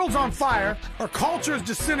world's on fire, our culture is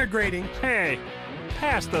disintegrating. Hey,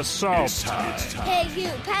 pass the salt. It's time. Hey, you,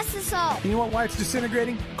 pass the salt. You know why it's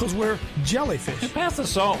disintegrating? Because we're jellyfish. Pass the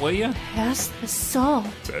salt, will you? Pass the salt.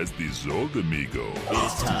 Pass the salt, amigo.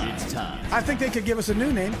 It's time. I think they could give us a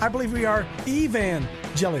new name. I believe we are Evan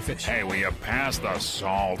jellyfish. Hey, will you pass the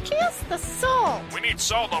salt? Pass the salt. We need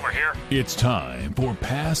salt over here. It's time for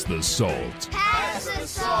Pass the Salt. Pass the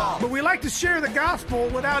salt. But we like to share the gospel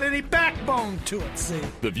without any backbone to it, see?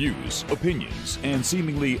 The views, opinions, and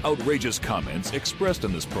seemingly outrageous comments expressed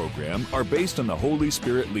in this program are based on the Holy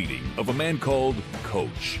Spirit leading of a man called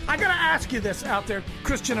Coach. I gotta ask you this out there,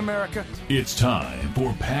 Christian America. It's time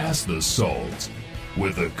for Pass the Salt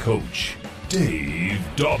with a coach, Dave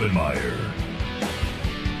Daubenmire.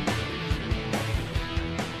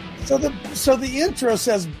 So the intro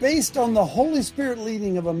says, based on the Holy Spirit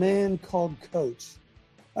leading of a man called Coach.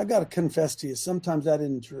 I got to confess to you, sometimes that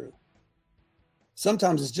isn't true.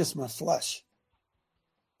 Sometimes it's just my flesh.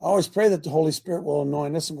 I always pray that the Holy Spirit will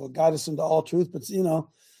anoint us and will guide us into all truth. But,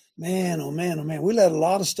 man, oh, man, we let a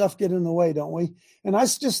lot of stuff get in the way, don't we? And I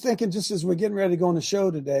was just thinking, just as we're getting ready to go on the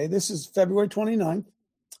show today, this is February 29th.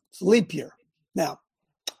 It's leap year. Now,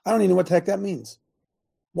 I don't even know what the heck that means.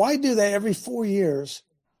 Why do they every 4 years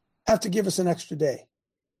have to give us an extra day?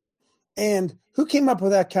 And who came up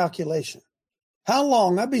with that calculation? How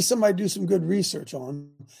long? That'd be somebody do some good research on.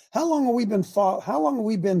 How long have we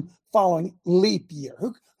been following leap year?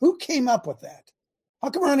 Who came up with that? How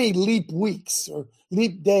come there aren't any leap weeks or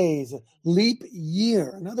leap days, leap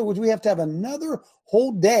year? In other words, we have to have another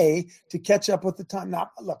whole day to catch up with the time. Now,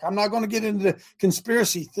 look, I'm not going to get into the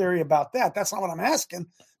conspiracy theory about that. That's not what I'm asking.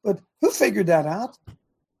 But who figured that out?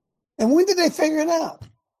 And when did they figure it out?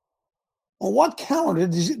 On what calendar?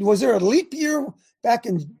 Was there a leap year back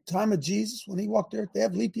in time of Jesus when he walked there? They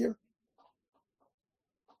have leap year?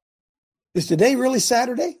 Is today really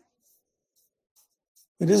Saturday?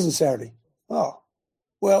 It isn't Saturday. Oh,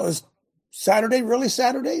 well, is Saturday really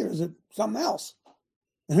Saturday or is it something else?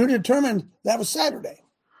 And who determined that was Saturday?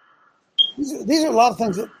 These are a lot of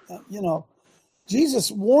things that,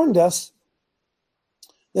 Jesus warned us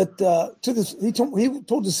that he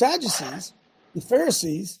told the Sadducees, the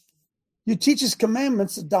Pharisees, you teach his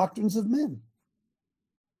commandments, the doctrines of men.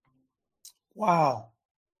 Wow.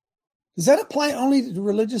 Does that apply only to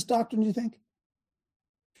religious doctrine, do you think?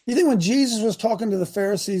 You think when Jesus was talking to the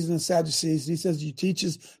Pharisees and the Sadducees, he says, you teach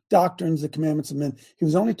his doctrines, the commandments of men. He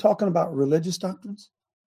was only talking about religious doctrines?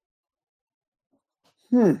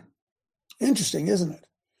 Interesting, isn't it?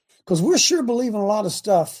 Because we're sure believing a lot of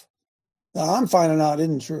stuff that I'm finding out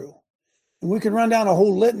isn't true. And we could run down a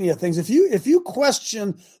whole litany of things. If you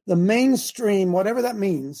question the mainstream, whatever that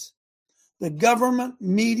means, the government,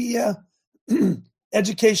 media,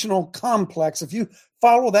 educational complex, if you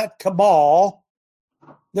follow that cabal,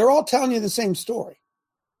 they're all telling you the same story.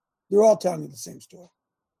 They're all telling you the same story.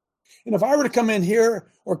 And if I were to come in here,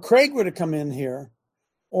 or Craig were to come in here,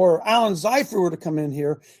 or Alan Zeifer were to come in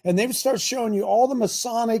here, and they would start showing you all the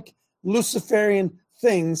Masonic, Luciferian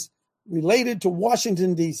things related to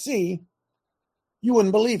Washington, D.C., you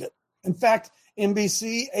wouldn't believe it. In fact,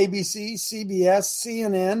 NBC, ABC, CBS,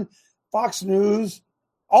 CNN, Fox News,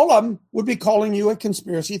 all of them would be calling you a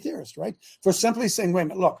conspiracy theorist, right? For simply saying, wait a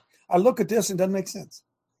minute, look, I look at this, it doesn't make sense.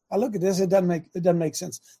 I look at this, it doesn't make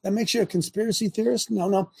sense. That makes you a conspiracy theorist?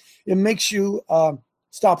 No. It makes you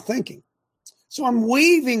stop thinking. So I'm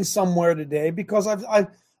weaving somewhere today because I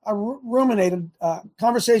ruminated a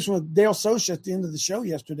conversation with Dale Socha at the end of the show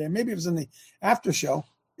yesterday. Maybe it was in the after show.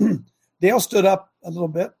 Dale stood up a little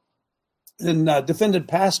bit and defended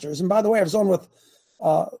pastors. And by the way, I was on with,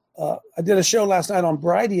 I did a show last night on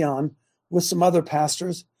Brighteon with some other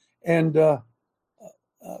pastors, and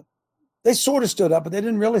they sort of stood up, but they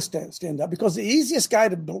didn't really stand up because the easiest guy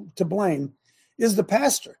to blame is the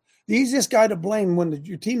pastor. The easiest guy to blame when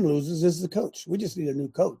your team loses is the coach. We just need a new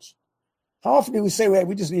coach. How often do we say,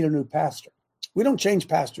 we just need a new pastor? We don't change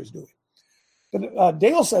pastors, do we? But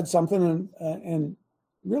Dale said something, and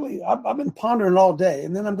really, I've been pondering all day,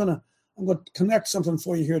 and then I'm going to connect something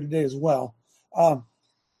for you here today as well. Are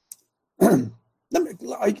you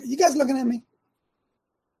guys looking at me?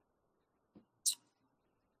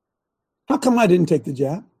 How come I didn't take the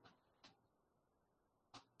jab?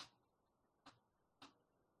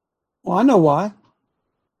 Well, I know why.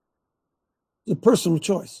 It's a personal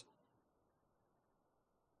choice.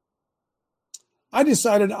 I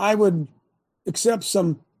decided I would accept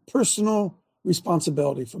some personal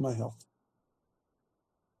responsibility for my health.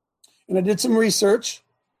 And I did some research,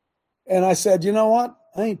 and I said, you know what?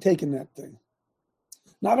 I ain't taking that thing.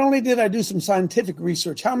 Not only did I do some scientific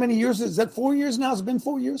research, how many years is that? 4 years now? It's been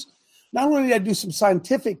 4 years. not only did I do some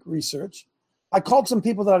scientific research, I called some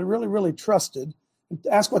people that I really, really trusted and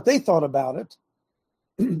asked what they thought about it.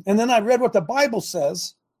 And then I read what the Bible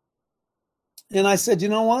says. And I said, you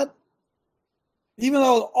know what? Even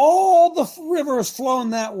though all the rivers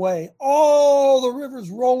flowing that way, all the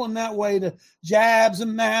rivers rolling that way to jabs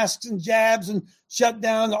and masks and jabs and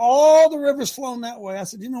shutdowns, all the rivers flowing that way. I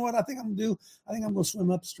said, you know what I think I'm going to do? I think I'm going to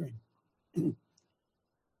swim upstream.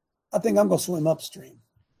 I think I'm going to swim upstream.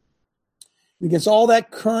 Against all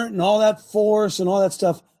that current and all that force and all that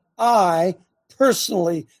stuff, I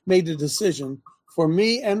personally made the decision for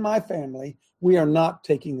me and my family, we are not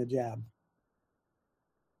taking the jab.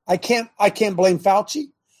 I can't blame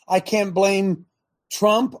Fauci. I can't blame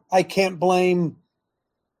Trump. I can't blame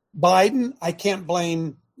Biden. I can't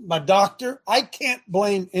blame my doctor. I can't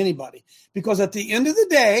blame anybody because at the end of the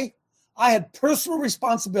day, I had personal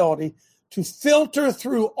responsibility to filter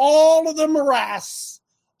through all of the morass,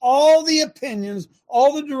 all the opinions,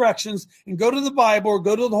 all the directions, and go to the Bible or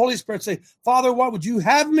go to the Holy Spirit and say, Father, what would you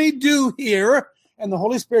have me do here? And the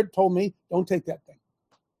Holy Spirit told me, don't take that thing.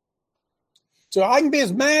 So I can be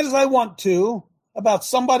as mad as I want to about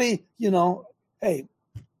somebody, hey,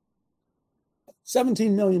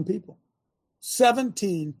 17 million people.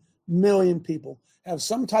 17 million people have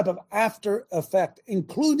some type of after effect,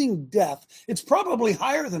 including death. It's probably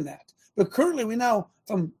higher than that. But currently we know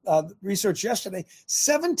from research yesterday,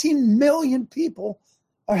 17 million people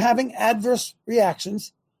are having adverse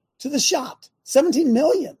reactions to the shot. 17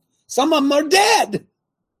 million. Some of them are dead.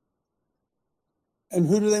 And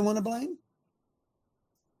who do they want to blame?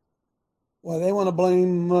 Well, they want to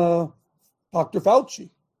blame Dr. Fauci.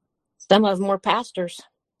 Some of them were pastors.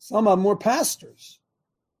 Some of them were pastors.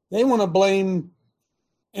 They want to blame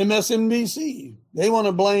MSNBC. They want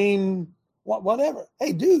to blame whatever.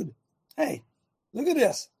 Hey, dude. Hey, look at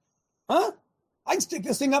this. Huh? I can stick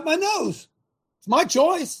this thing up my nose. It's my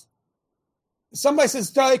choice. If somebody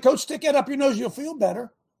says, hey, Coach, stick it up your nose, you'll feel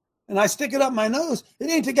better. And I stick it up my nose. It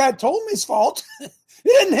ain't the guy who told me's fault. It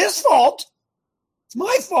isn't his fault. It's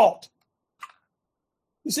my fault.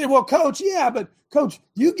 You say, well, Coach, yeah, but Coach,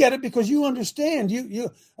 you get it because you understand.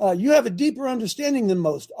 You have a deeper understanding than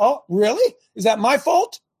most. Oh, really? Is that my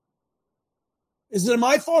fault? Is it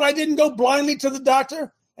my fault I didn't go blindly to the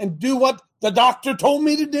doctor and do what the doctor told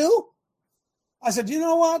me to do? I said, you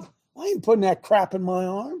know what? I ain't putting that crap in my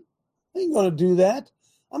arm. I ain't going to do that.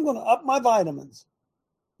 I'm going to up my vitamins.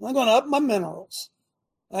 I'm going to up my minerals.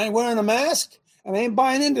 I ain't wearing a mask, and I ain't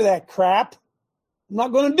buying into that crap. I'm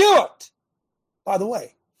not going to do it. By the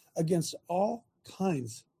way, against all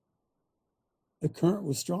kinds, the current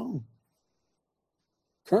was strong.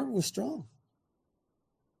 Current was strong.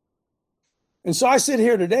 And so I sit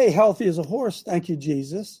here today healthy as a horse, thank you,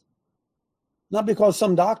 Jesus. Not because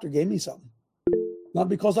some doctor gave me something. Not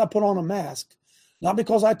because I put on a mask. Not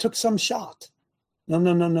because I took some shot.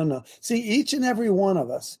 No. See, each and every one of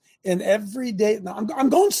us in every day, now I'm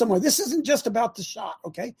going somewhere. This isn't just about the shot,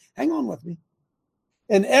 okay? Hang on with me.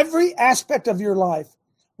 In every aspect of your life,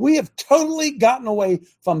 we have totally gotten away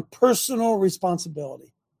from personal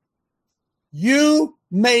responsibility. You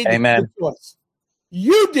made the choice.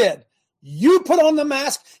 You did. You put on the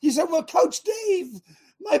mask. You said, well, Coach Dave,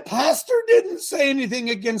 my pastor didn't say anything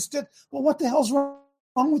against it. Well, what the hell's wrong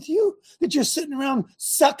with you? That you're sitting around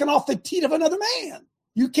sucking off the teat of another man.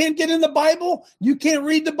 You can't get in the Bible. You can't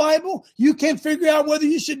read the Bible. You can't figure out whether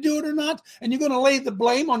you should do it or not. And you're going to lay the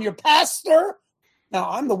blame on your pastor. Now,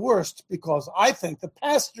 I'm the worst because I think the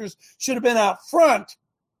pastors should have been out front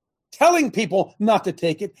telling people not to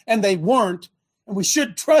take it, and they weren't. And we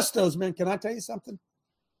should trust those men. Can I tell you something?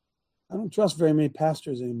 I don't trust very many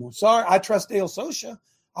pastors anymore. Sorry, I trust Dale Sosha.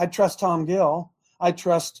 I trust Tom Gill. I'm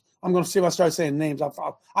going to see if I start saying names.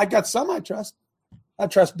 I got some I trust. I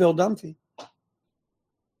trust Bill Dunphy.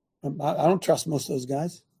 I don't trust most of those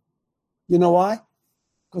guys. You know why?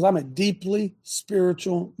 Because I'm a deeply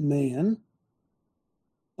spiritual man.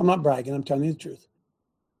 I'm not bragging. I'm telling you the truth.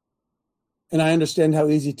 And I understand how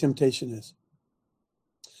easy temptation is.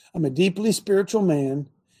 I'm a deeply spiritual man,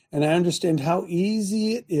 and I understand how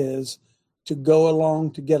easy it is to go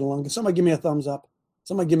along, to get along. Can somebody give me a thumbs up?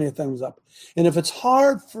 Somebody give me a thumbs up. And if it's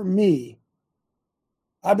hard for me,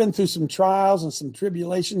 I've been through some trials and some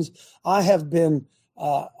tribulations. I have been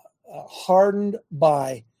hardened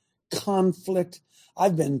by conflict.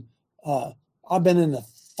 I've been in the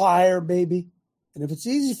fire, baby. And if it's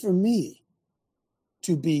easy for me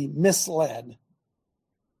to be misled,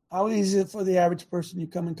 how easy is it for the average person you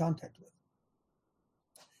come in contact with?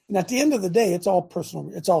 And at the end of the day, it's all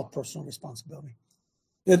personal. It's all personal responsibility.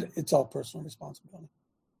 It's all personal responsibility.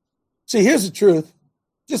 See, here's the truth.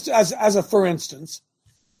 Just as a for instance,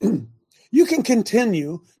 You can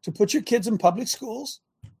continue to put your kids in public schools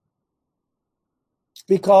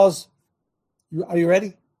because, are you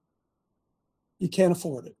ready? You can't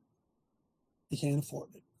afford it. You can't afford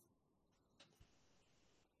it.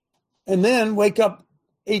 And then wake up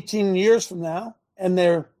 18 years from now and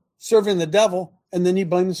they're serving the devil, and then you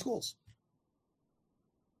blame the schools.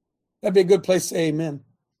 That'd be a good place to say amen.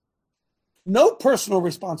 No personal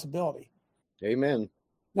responsibility. Amen.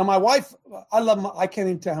 Now, my wife, I can't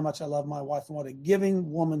even tell how much I love my wife and what a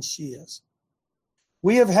giving woman she is.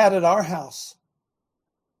 We have had at our house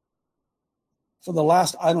for the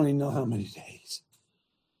last, I don't even know how many days,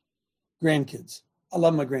 grandkids. I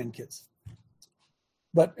love my grandkids.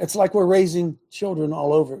 But it's like we're raising children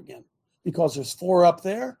all over again because there's 4 up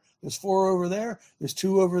there, there's 4 over there, there's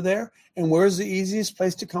 2 over there. And where's the easiest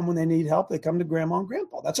place to come when they need help? They come to grandma and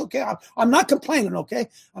grandpa. That's okay. I'm not complaining, okay?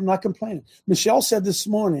 I'm not complaining. Michelle said this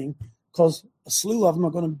morning, because a slew of them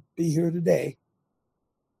are going to be here today.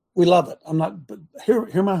 We love it. But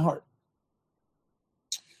hear my heart.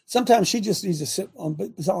 Sometimes she just needs to sit on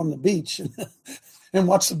the beach and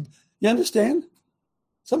watch them. You understand?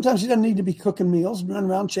 Sometimes she doesn't need to be cooking meals and running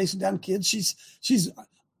around chasing down kids. She's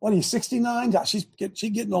what are you, 69? God, she's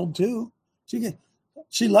getting old too.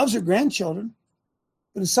 She loves her grandchildren,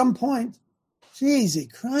 but at some point, geez,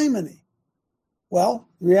 criminy. Well,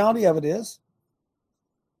 the reality of it is,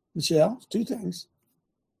 Michelle, 2 things.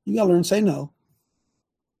 You got to learn to say no.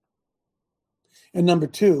 And number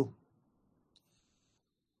 2,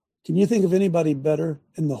 can you think of anybody better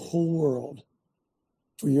in the whole world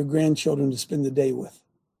for your grandchildren to spend the day with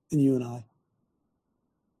than you and I?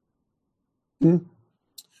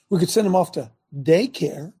 We could send them off to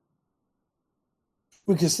daycare.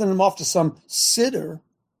 We could send them off to some sitter.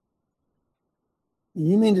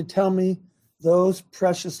 You mean to tell me those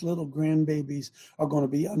precious little grandbabies are going to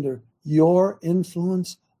be under your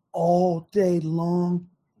influence all day long?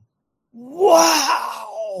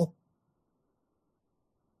 Wow!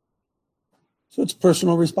 So it's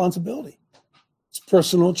personal responsibility. It's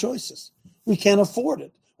personal choices. We can't afford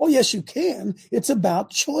it. Oh, yes, you can. It's about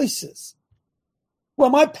choices. Well,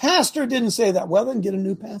 my pastor didn't say that. Well, then get a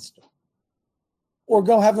new pastor. Or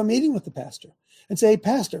go have a meeting with the pastor and say, hey,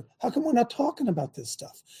 pastor, how come we're not talking about this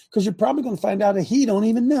stuff? Because you're probably going to find out that he don't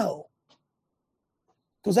even know.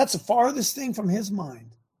 Because that's the farthest thing from his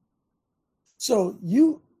mind. So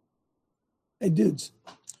hey, dudes,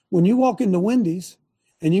 when you walk into Wendy's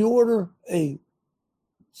and you order a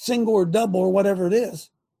single or double or whatever it is,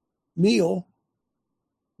 meal,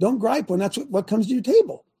 don't gripe when that's what comes to your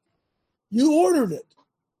table. You ordered it.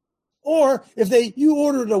 Or if you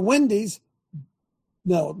ordered a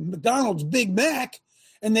McDonald's Big Mac,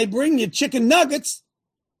 and they bring you chicken nuggets,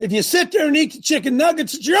 if you sit there and eat the chicken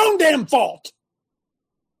nuggets, it's your own damn fault.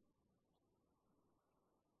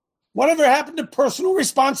 Whatever happened to personal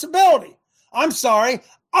responsibility? I'm sorry.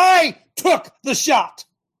 I took the shot.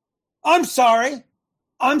 I'm sorry.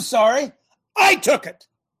 I took it.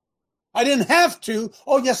 I didn't have to.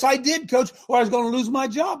 Oh, yes, I did, coach, or I was going to lose my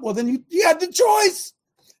job. Well, then you had the choice.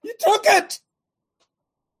 You took it.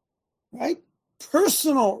 Right?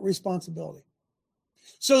 Personal responsibility.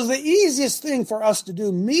 So the easiest thing for us to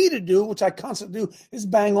do, me to do, which I constantly do, is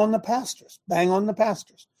bang on the pastors. Bang on the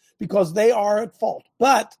pastors. Because they are at fault.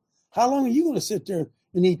 But how long are you going to sit there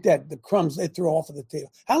and eat the crumbs they throw off of the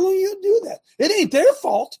table? How long are you going to do that? It ain't their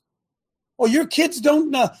fault. Or your kids don't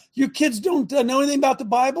know anything about the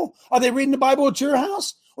Bible? Are they reading the Bible at your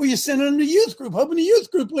house? Or you sending them to youth group, hoping the youth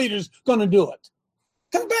group leader's going to do it?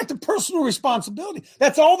 Comes back to personal responsibility.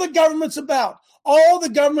 That's all the government's about. All the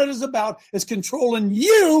government is about is controlling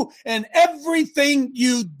you and everything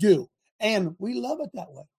you do. And we love it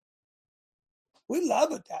that way. We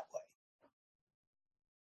love it that way.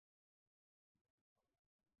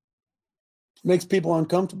 Makes people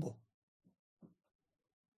uncomfortable.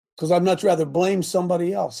 Because I'd much rather blame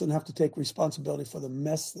somebody else than have to take responsibility for the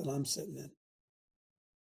mess that I'm sitting in.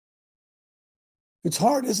 It's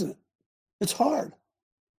hard, isn't it? It's hard.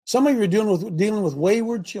 Some of you are dealing with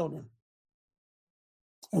wayward children.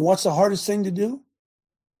 And what's the hardest thing to do?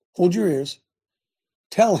 Hold your ears.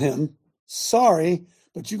 Tell him, sorry,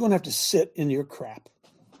 but you're going to have to sit in your crap.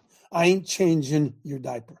 I ain't changing your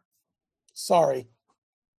diaper. Sorry.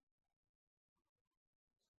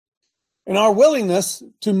 And our willingness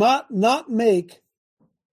to not make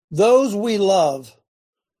those we love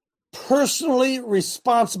personally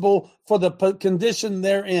responsible for the condition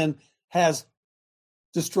they're in has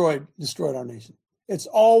destroyed our nation. It's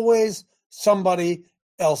always somebody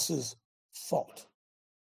else's fault.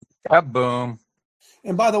 Kaboom.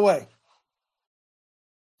 And by the way,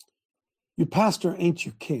 your pastor ain't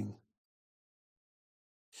your king.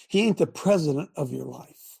 He ain't the president of your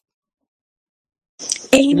life.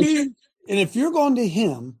 Amen. And if you're going to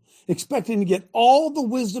him expecting to get all the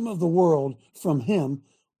wisdom of the world from him,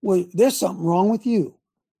 well, there's something wrong with you.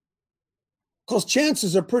 Because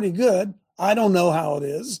chances are pretty good. I don't know how it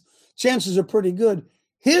is. Chances are pretty good.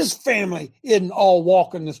 His family isn't all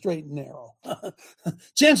walking the straight and narrow.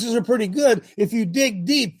 Chances are pretty good. If you dig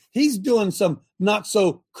deep, he's doing some not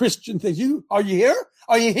so Christian things. Are you here?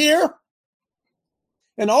 Are you here?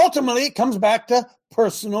 And ultimately, it comes back to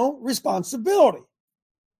personal responsibility.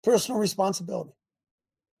 Personal responsibility.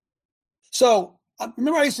 So,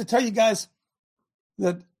 remember I used to tell you guys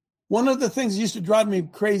that one of the things that used to drive me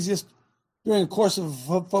craziest during the course of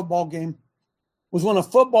a football game was when a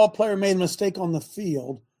football player made a mistake on the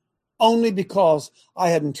field only because I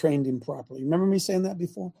hadn't trained him properly. Remember me saying that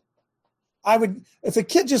before? If a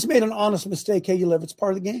kid just made an honest mistake, hey, you live, it's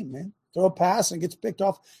part of the game, man. Throw a pass and it gets picked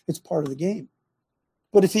off, it's part of the game.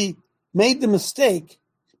 But if he made the mistake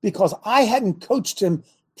because I hadn't coached him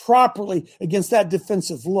properly against that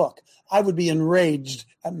defensive look, I would be enraged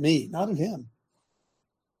at me, not at him.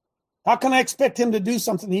 How can I expect him to do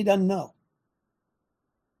something he doesn't know?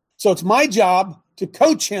 So it's my job to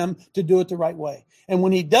coach him to do it the right way. And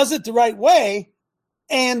when he does it the right way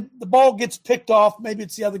and the ball gets picked off, maybe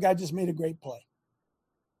it's the other guy just made a great play.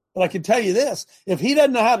 But I can tell you this, if he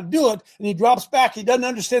doesn't know how to do it and he drops back, he doesn't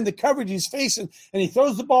understand the coverage he's facing, and he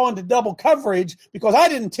throws the ball into double coverage because I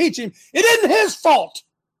didn't teach him, it isn't his fault.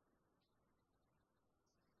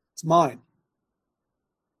 It's mine.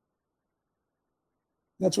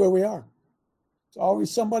 That's where we are. It's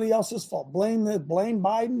always somebody else's fault. Blame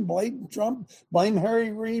Biden, blame Trump, blame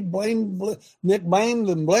Harry Reid, blame Nick Bain,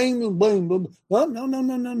 and blame. Well,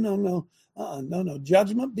 no.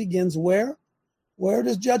 Judgment begins where? Where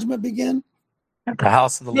does judgment begin? At the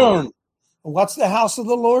house of the Lord. What's the house of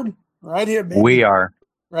the Lord? Right here, baby. We are.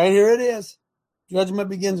 Right here it is. Judgment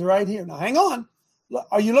begins right here. Now, hang on.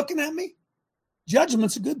 Are you looking at me?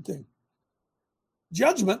 Judgment's a good thing.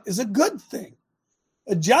 Judgment is a good thing.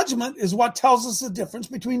 A judgment is what tells us the difference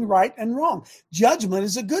between right and wrong. Judgment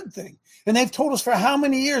is a good thing. And they've told us for how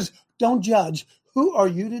many years, don't judge. Who are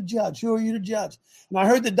you to judge? Who are you to judge? And I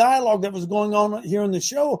heard the dialogue that was going on here in the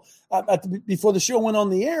show, before the show went on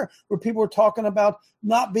the air, where people were talking about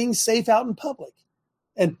not being safe out in public.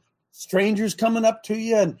 And strangers coming up to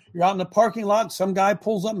you, and you're out in the parking lot, some guy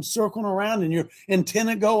pulls up and circling around, and your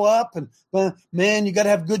antenna go up, and man, you got to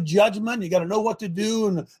have good judgment. You got to know what to do.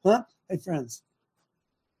 And Hey, friends.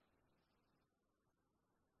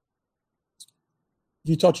 Have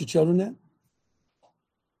you taught your children that?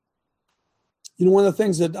 You know, one of the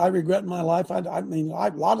things that I regret in my life, I mean, a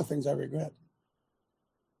lot of things I regret.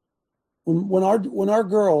 When our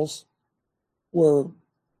girls were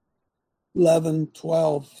 11,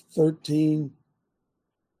 12, 13,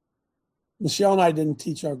 Michelle and I didn't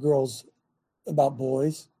teach our girls about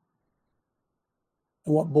boys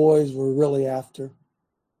and what boys were really after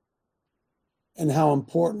and how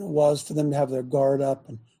important it was for them to have their guard up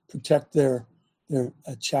and protect their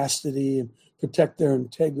chastity and protect their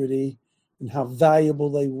integrity and how valuable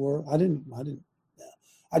they were.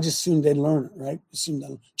 I just assumed they'd learn it, right?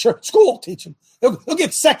 Church, school teach them. They'll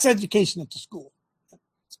get sex education at the school.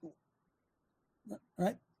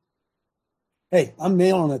 Right? Hey, I'm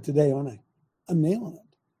nailing it today, aren't I? I'm nailing it.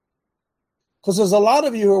 Because there's a lot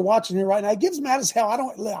of you who are watching here right now. It gives mad as hell.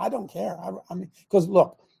 I don't care. I mean, because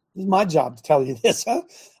look, it's my job to tell you this. Huh?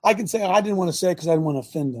 I can say I didn't want to say it because I didn't want to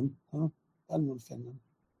offend them. Huh? I didn't want to offend them.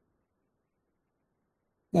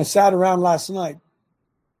 And I sat around last night.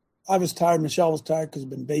 I was tired. Michelle was tired because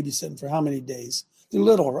we've been babysitting for how many days? They're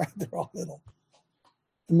little, right? They're all little.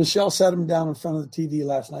 And Michelle sat them down in front of the TV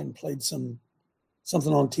last night and played something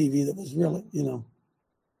on TV that was really,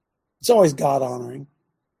 it's always God honoring.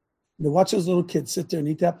 To watch those little kids sit there and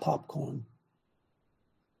eat that popcorn.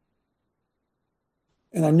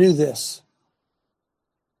 And I knew this.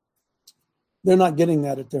 They're not getting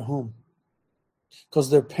that at their home because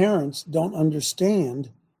their parents don't understand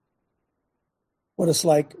what it's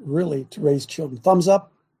like really to raise children. Thumbs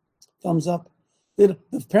up, thumbs up. The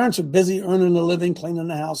parents are busy earning a living, cleaning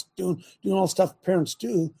the house, doing all the stuff parents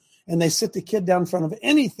do, and they sit the kid down in front of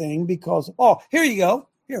anything because, here you go.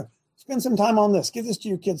 Here, spend some time on this. Give this to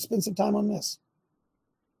your kids. Spend some time on this.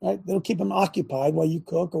 Right? They'll keep them occupied while you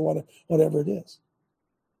cook or whatever it is.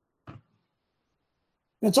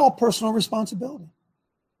 And it's all personal responsibility.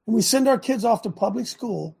 And we send our kids off to public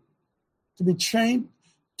school to be trained,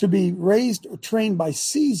 to be raised or trained by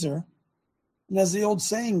Caesar. And as the old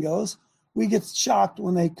saying goes, we get shocked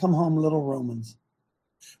when they come home little Romans.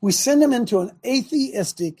 We send them into an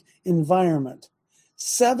atheistic environment.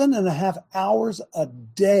 7.5 hours a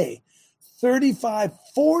day, 35,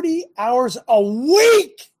 40 hours a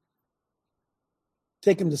week.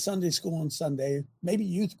 Take them to Sunday school on Sunday, maybe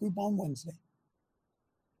youth group on Wednesday.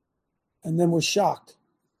 And then we're shocked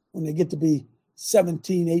when they get to be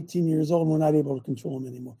 17, 18 years old and we're not able to control them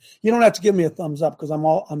anymore. You don't have to give me a thumbs up because I'm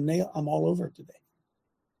all over it today.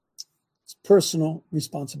 It's personal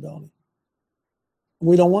responsibility. And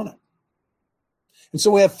we don't want it. And so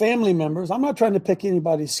we have family members. I'm not trying to pick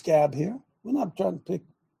anybody's scab here. I'm not trying to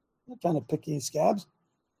pick any scabs.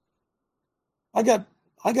 I got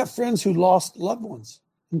friends who lost loved ones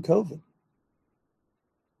in COVID.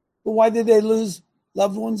 But why did they lose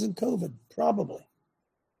loved ones in COVID? Probably.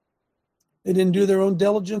 They didn't do their own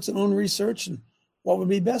diligence and own research and what would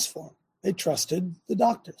be best for them. They trusted the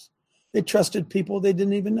doctors. They trusted people they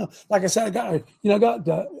didn't even know. Like I said, I got a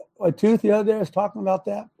tooth the other day. I was talking about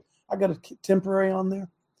that. I got a temporary on there.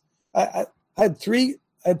 I had three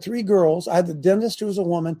girls. I had the dentist who was a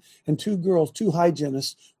woman and two girls, two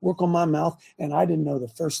hygienists work on my mouth. And I didn't know the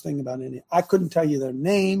first thing about any. I couldn't tell you their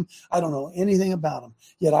name. I don't know anything about them.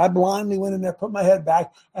 Yet I blindly went in there, put my head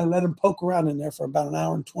back and let them poke around in there for about an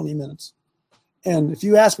hour and 20 minutes. And if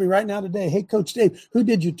you ask me right now today, hey, Coach Dave, who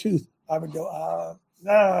did your tooth? I would go,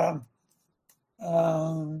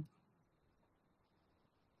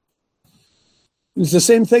 it's the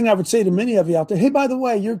same thing I would say to many of you out there. Hey, by the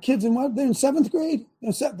way, your kids in what? They're in 7th grade?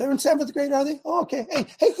 They're in 7th grade, are they? Oh, okay.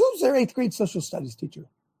 Hey, who's their 8th grade social studies teacher?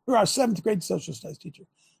 Or our 7th grade social studies teacher?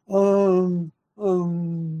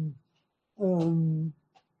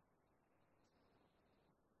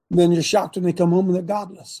 Then you're shocked when they come home and they're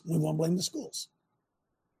godless. We won't blame the schools.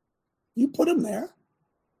 You put them there.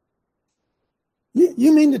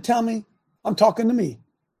 You mean to tell me, I'm talking to me.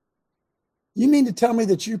 You mean to tell me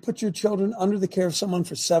that you put your children under the care of someone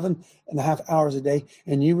for 7.5 hours a day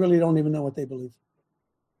and you really don't even know what they believe?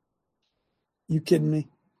 You kidding me?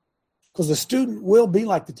 Because the student will be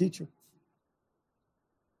like the teacher.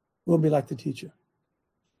 Will be like the teacher.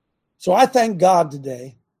 So I thank God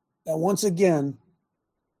today that once again,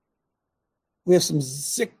 we have some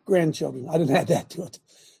sick grandchildren. I didn't add that to it.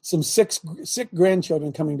 Some sick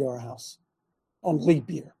grandchildren coming to our house on leap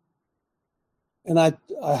year. And I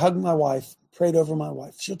hugged my wife, prayed over my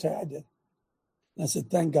wife. She'll tell you I did. And I said,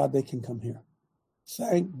 thank God they can come here.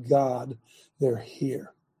 Thank God they're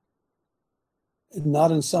here. And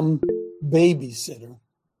not in some babysitter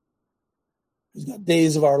who's got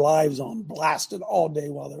Days of Our Lives on, blasted all day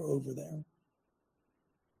while they're over there.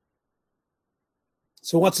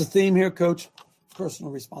 So what's the theme here, Coach?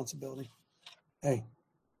 Personal responsibility. Hey,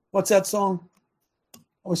 what's that song?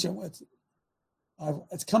 I wish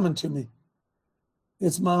it's coming to me.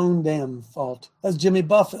 It's my own damn fault. That's Jimmy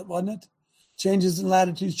Buffett, wasn't it? Changes in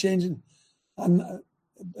latitudes, changing.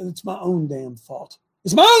 It's my own damn fault.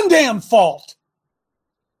 It's my own damn fault.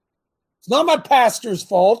 It's not my pastor's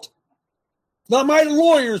fault. It's not my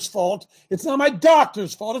lawyer's fault. It's not my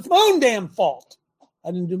doctor's fault. It's my own damn fault. I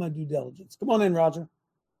didn't do my due diligence. Come on in, Roger.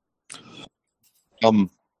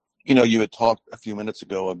 You had talked a few minutes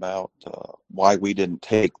ago about why we didn't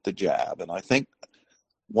take the jab. And I think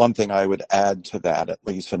one thing I would add to that, at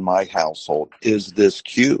least in my household, is this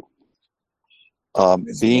cue.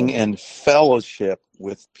 Being in fellowship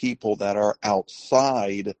with people that are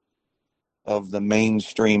outside of the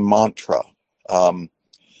mainstream mantra.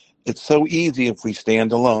 It's so easy if we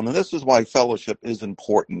stand alone. And this is why fellowship is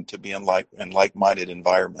important, to be in like-minded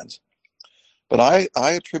environments. But I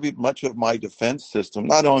attribute much of my defense system,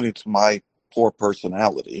 not only to my poor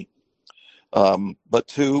personality, but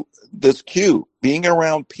to this cue, being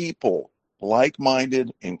around people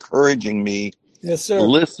like-minded, encouraging me, yes, sir,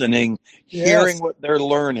 listening, hearing what they're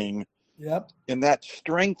learning. Yep. And that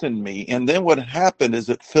strengthened me. And then what happened is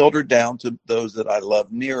it filtered down to those that I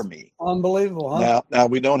love near me. Unbelievable, huh? Now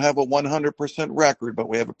we don't have a 100% record, but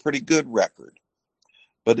we have a pretty good record.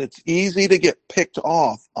 But it's easy to get picked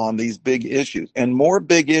off on these big issues. And more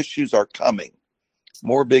big issues are coming.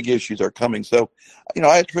 So,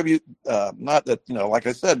 I attribute, not that, like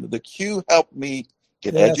I said, the Q helped me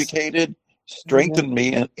get educated, strengthened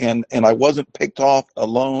me, and I wasn't picked off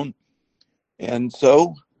alone. And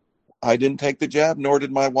so I didn't take the jab, nor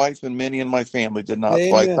did my wife, and many in my family did not.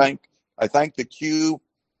 Amen. So I thank the Q,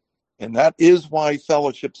 and that is why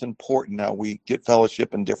fellowship's important. Now we get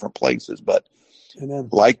fellowship in different places, but Amen.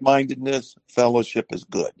 Like-mindedness, fellowship is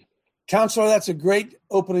good. Counselor, that's a great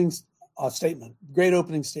opening statement. Great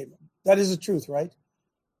opening statement. That is the truth, right?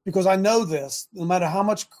 Because I know this, no matter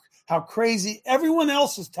how crazy everyone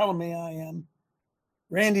else is telling me I am,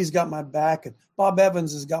 Randy's got my back, and Bob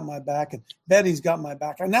Evans has got my back, and Betty's got my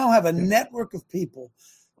back. I now have a network of people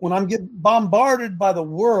when I'm getting bombarded by the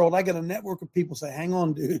world, I get a network of people say, hang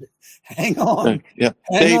on, dude, hang on, Yeah,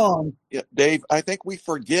 hang on. Yeah, Dave, I think we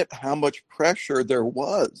forget how much pressure there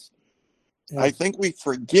was. Yeah. I think we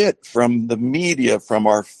forget from the media, from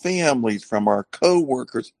our families, from our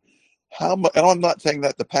coworkers, how much, and I'm not saying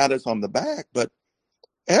that to pat us on the back, but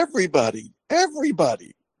everybody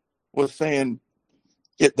was saying,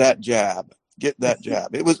 get that jab.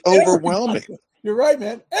 It was overwhelming. You're right,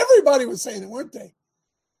 man. Everybody was saying it, weren't they?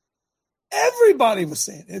 Everybody was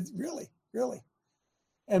saying it, really, really.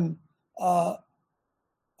 And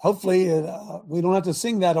hopefully we don't have to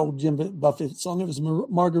sing that old Jim Buffett song. It was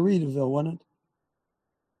Margaritaville, wasn't it?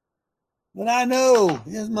 But I know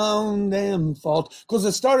it's my own damn fault. Because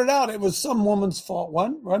it started out, it was some woman's fault,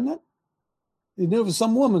 wasn't it? He knew it was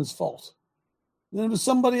some woman's fault. Then it was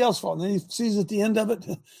somebody else's fault. And then he sees at the end of it,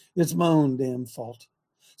 it's my own damn fault.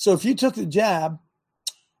 So if you took the jab,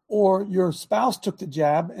 or your spouse took the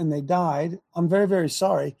jab and they died, I'm very, very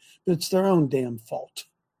sorry, but it's their own damn fault.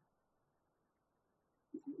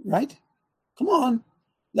 Right? Come on.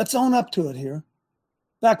 Let's own up to it here.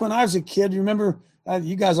 Back when I was a kid, you remember,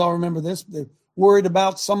 you guys all remember this, they're worried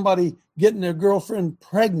about somebody getting their girlfriend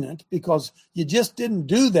pregnant because you just didn't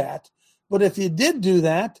do that. But if you did do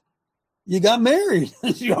that, you got married.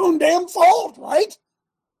 It's your own damn fault, right?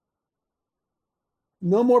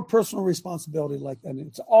 No more personal responsibility like that.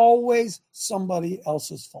 It's always somebody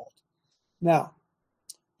else's fault. Now,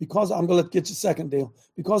 because I'm going to get you a second deal,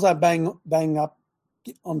 because I bang up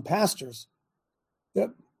on pastors, that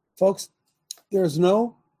folks, there's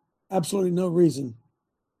absolutely no reason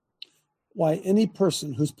why any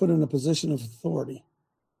person who's put in a position of authority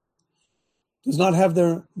does not have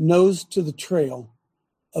their nose to the trail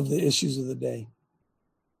of the issues of the day.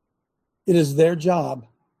 It is their job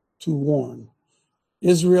to warn.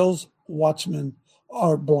 Israel's watchmen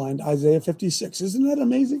are blind. Isaiah 56. Isn't that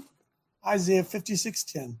amazing? Isaiah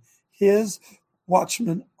 56:10. His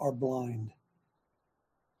watchmen are blind.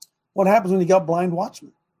 What happens when you got blind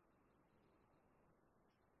watchmen?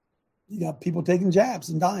 You got people taking jabs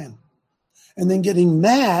and dying. And then getting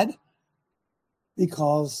mad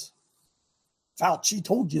because Fauci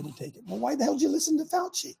told you to take it. Well, why the hell did you listen to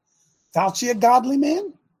Fauci? Fauci a godly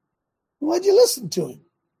man? Why'd you listen to him?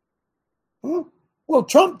 Huh? Well,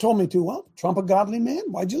 Trump told me to. Well, Trump a godly man?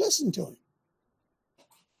 Why'd you listen to him?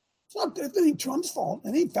 It ain't Trump's fault.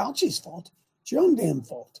 It ain't Fauci's fault. It's your own damn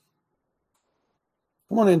fault.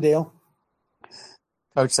 Come on in, Dale.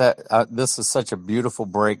 Coach, this is such a beautiful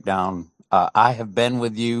breakdown. I have been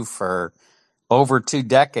with you for over 2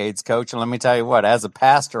 decades, Coach, and let me tell you what, as a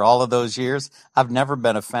pastor all of those years, I've never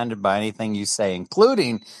been offended by anything you say,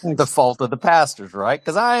 including the fault of the pastors, right?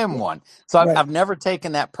 Because I am one. So I've never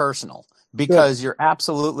taken that personal. Because you're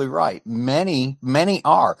absolutely right. Many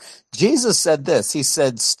are. Jesus said this. He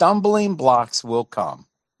said, stumbling blocks will come.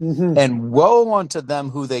 Mm-hmm. And woe unto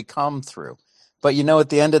them who they come through. But at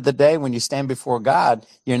the end of the day, when you stand before God,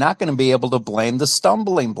 you're not going to be able to blame the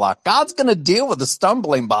stumbling block. God's going to deal with the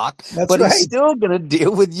stumbling block, He's still going to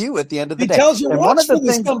deal with you at the end of the day. He tells you watch for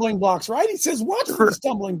the stumbling blocks, right? He says watch for the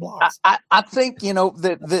stumbling blocks. I think,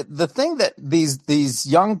 the thing that these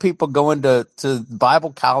young people go into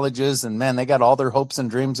Bible colleges and, man, they got all their hopes and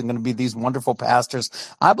dreams and going to be these wonderful pastors.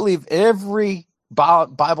 I believe every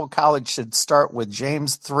Bible college should start with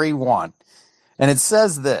James 3:1. And it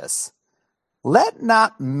says this. Let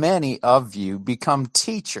not many of you become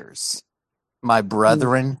teachers, my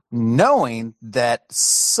brethren, knowing that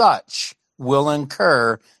such will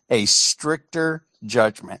incur a stricter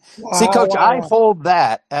judgment. Wow, See, Coach, I hold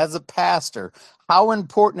that as a pastor, how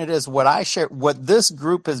important it is what I share, what this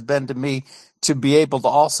group has been to me, to be able to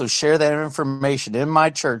also share that information in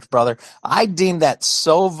my church, brother. I deem that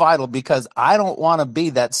so vital because I don't want to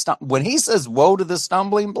be that when he says woe to the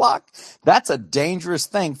stumbling block, that's a dangerous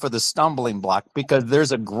thing for the stumbling block because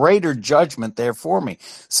there's a greater judgment there for me.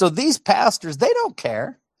 So these pastors, they don't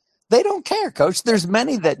care. They don't care, Coach. There's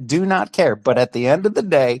many that do not care. But at the end of the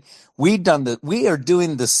day, we are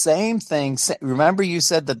doing the same thing. Remember you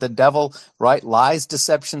said that the devil, right, lies,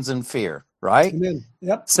 deceptions, and fear. Right? Amen.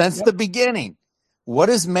 Yep. Since the beginning. What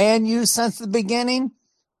has man used since the beginning?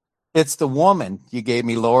 It's the woman you gave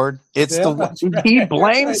me, Lord. It's the one. Right. He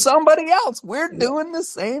blames somebody else. We're doing the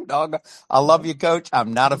same, dog. I love you, Coach.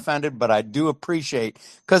 I'm not offended, but I do appreciate,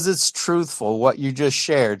 because it's truthful what you just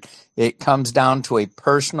shared. It comes down to a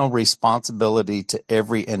personal responsibility to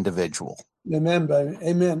every individual. Amen, baby.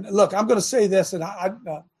 Amen. Look, I'm going to say this, and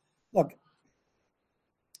look,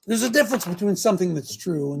 there's a difference between something that's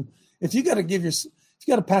true and if you got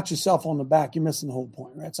to pat yourself on the back, you're missing the whole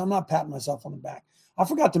point, right? So I'm not patting myself on the back. I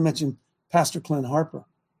forgot to mention Pastor Clint Harper.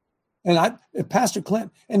 And Pastor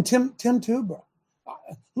Clint and Tim too, bro.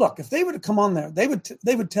 Look, if they were to come on there, they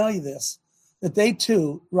would tell you this, that they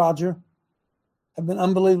too, Roger, have been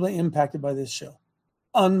unbelievably impacted by this show.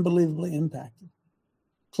 Unbelievably impacted.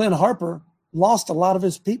 Clint Harper lost a lot of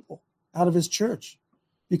his people out of his church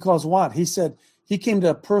because what? He said he came to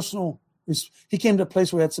a place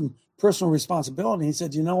where he had some personal responsibility. He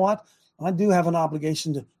said, you know what? I do have an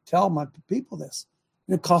obligation to tell my people this.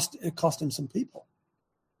 And it cost him some people.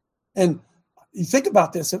 And you think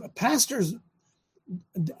about this, if pastors,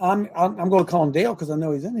 I'm going to call him Dale because I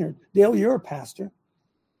know he's in here. Dale, you're a pastor.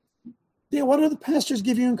 Dale, what other pastors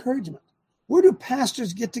give you encouragement? Where do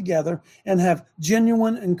pastors get together and have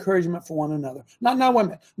genuine encouragement for one another?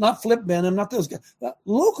 Not Flip Benham, not those guys.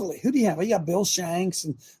 Locally, who do you have? You got Bill Shanks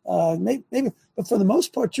and maybe, but for the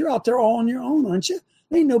most part, you're out there all on your own, aren't you?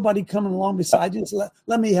 There ain't nobody coming along beside you. So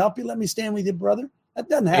let me help you. Let me stand with you, brother. That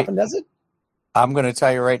doesn't happen, does it? I'm going to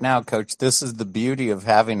tell you right now, Coach, this is the beauty of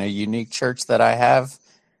having a unique church that I have.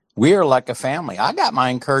 We are like a family. I got my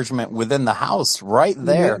encouragement within the house right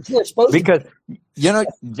there because,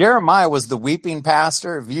 Jeremiah was the weeping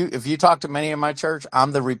pastor. If you talk to many in my church,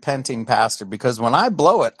 I'm the repenting pastor because when I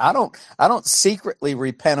blow it, I don't secretly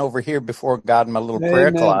repent over here before God in my little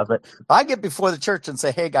prayer closet. I get before the church and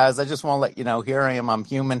say, hey guys, I just want to let you know, here I am. I'm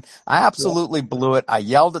human. I absolutely blew it. I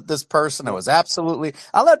yelled at this person.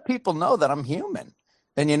 I let people know that I'm human.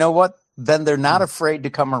 And you know what? Then they're not afraid to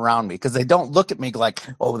come around me because they don't look at me like,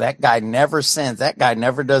 oh, that guy never sins. That guy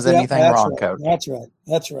never does anything wrong, Coach.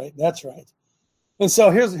 That's right. And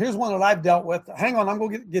so here's one that I've dealt with. Hang on, I'm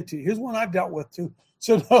going to get to you. Here's one I've dealt with too.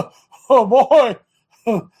 So, oh boy,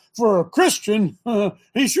 for a Christian,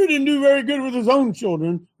 he sure didn't do very good with his own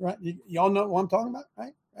children, right? Y'all know what I'm talking about,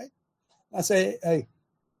 right? I say, hey,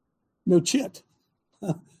 no chit.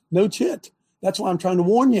 No chit. That's why I'm trying to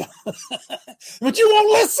warn you. But you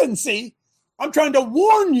won't listen, see? I'm trying to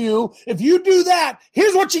warn you. If you do that,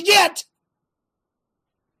 here's what you get.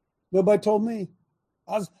 Nobody told me.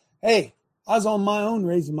 I was on my own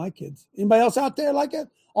raising my kids. Anybody else out there like that?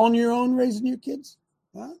 On your own raising your kids?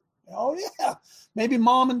 Huh? Oh, yeah. Maybe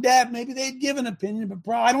mom and dad, maybe they'd give an opinion,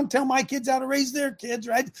 but I don't tell my kids how to raise their kids,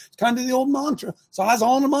 right? It's kind of the old mantra. So I was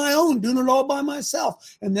on my own, doing it all by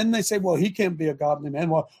myself. And then they say, well, he can't be a godly man.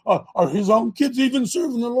 Well, are his own kids even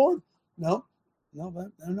serving the Lord? No, they're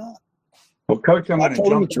not. Well, Coach, I'm going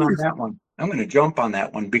to jump on that one. I'm going to jump on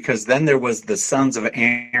that one because then there was the sons of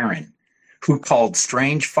Aaron who called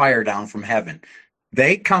strange fire down from heaven.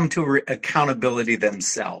 They come to accountability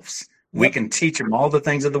themselves. We can teach them all the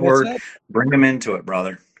things of the word, bring them into it,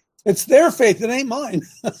 brother. It's their faith. It ain't mine.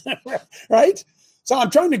 Right? So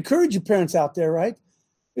I'm trying to encourage you parents out there, right?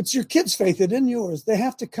 It's your kids' faith. It isn't yours. They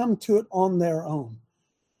have to come to it on their own.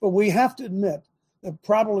 But we have to admit that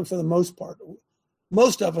probably for the most part,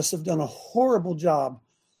 most of us have done a horrible job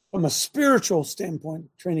from a spiritual standpoint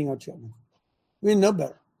training our children. We didn't know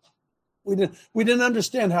better. We didn't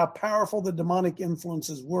understand how powerful the demonic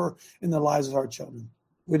influences were in the lives of our children.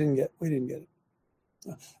 We didn't get it.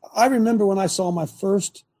 I remember when I saw my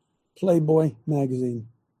first Playboy magazine.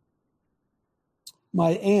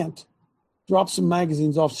 My aunt dropped some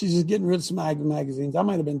magazines off. She's just getting rid of some magazines. I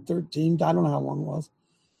might have been 13. I don't know how long it was.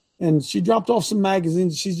 And she dropped off some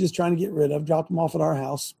magazines she's just trying to get rid of, dropped them off at our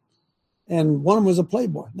house. And one of them was a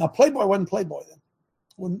Playboy. Now, Playboy wasn't Playboy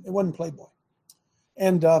then. It wasn't Playboy.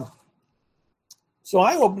 And so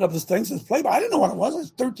I opened up this thing, says Playboy. I didn't know what it was. I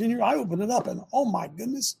was 13 years old. I opened it up, and oh my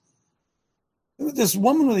goodness, there was this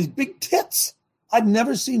woman with these big tits. I'd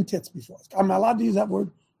never seen tits before. Am I allowed to use that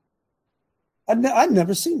word? I'd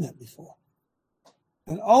never seen that before.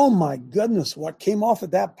 And oh my goodness, what came off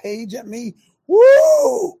of that page at me,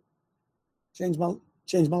 woo! Changed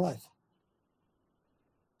my life.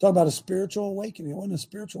 Talk about a spiritual awakening. It wasn't a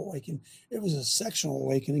spiritual awakening. It was a sexual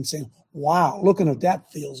awakening saying, wow, looking at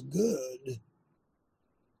that feels good.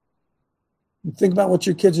 Think about what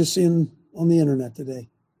your kids are seeing on the internet today.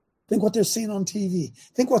 Think what they're seeing on TV.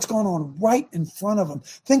 Think what's going on right in front of them.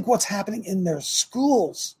 Think what's happening in their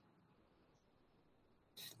schools.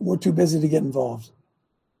 We're too busy to get involved.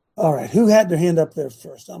 All right, who had their hand up there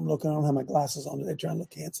first? I'm looking. I don't have my glasses on today, trying to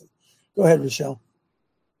look handsome. Go ahead, Rochelle.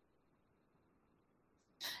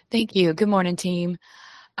 Thank you. Good morning, team.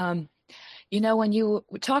 When you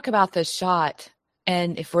talk about this shot,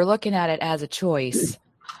 and if we're looking at it as a choice,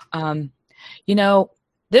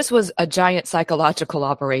 this was a giant psychological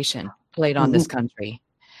operation played on this country.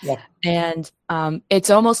 Yeah. And it's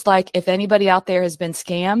almost like if anybody out there has been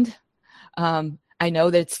scammed, I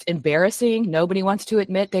know that it's embarrassing. Nobody wants to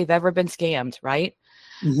admit they've ever been scammed, right?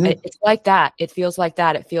 Mm-hmm. It's like that. It feels like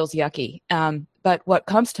that. It feels yucky. But what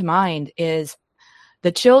comes to mind is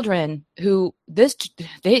the children who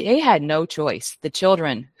they had no choice. The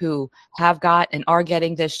children who have got and are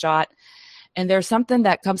getting this shot. And there's something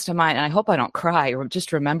that comes to mind, and I hope I don't cry or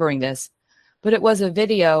just remembering this, but it was a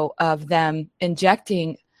video of them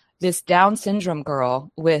injecting this Down syndrome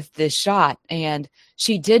girl with this shot, and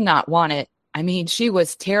she did not want it. I mean, she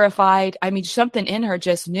was terrified. I mean, something in her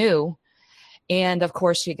just knew. And of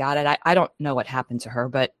course she got it. I don't know what happened to her,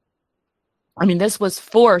 but I mean, this was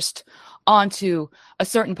forced onto a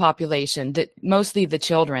certain population, that mostly the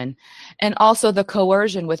children, and also the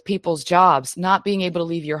coercion with people's jobs, not being able to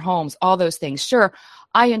leave your homes, all those things. Sure,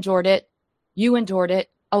 I endured it. You endured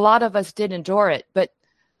it. A lot of us did endure it, but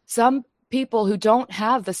some people who don't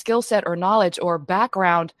have the skill set or knowledge or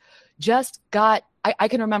background just got, I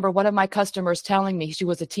can remember one of my customers telling me, she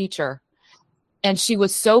was a teacher, and she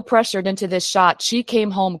was so pressured into this shot. She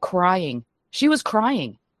came home crying. She was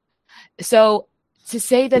crying. So to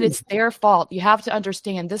say that it's their fault, you have to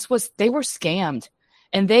understand they were scammed,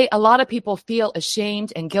 and a lot of people feel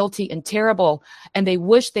ashamed and guilty and terrible, and they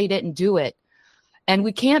wish they didn't do it. And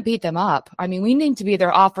we can't beat them up. I mean, we need to be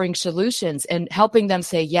there offering solutions and helping them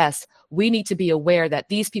say, yes, we need to be aware that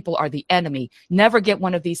these people are the enemy. Never get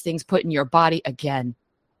one of these things put in your body again.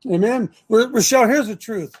 Amen. Rochelle, here's the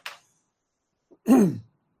truth.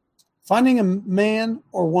 Finding a man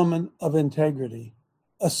or woman of integrity,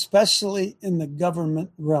 especially in the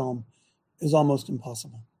government realm, is almost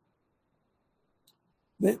impossible.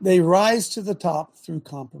 They rise to the top through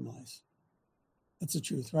compromise. That's the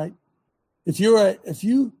truth, right? If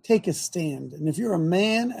you take a stand, and if you're a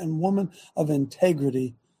man and woman of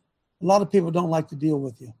integrity, a lot of people don't like to deal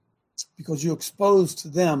with you because you expose to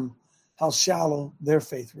them how shallow their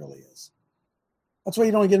faith really is. That's why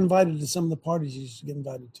you don't get invited to some of the parties you used to get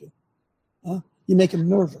invited to. You make them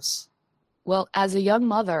nervous. Well, as a young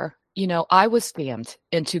mother, I was scammed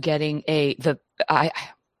into getting the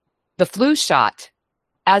flu shot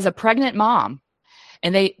as a pregnant mom.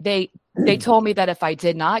 And they told me that if I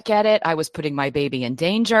did not get it, I was putting my baby in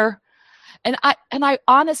danger. And I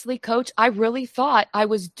honestly, Coach, I really thought I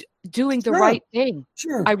was doing the right thing.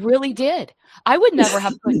 Sure. I really did. I would never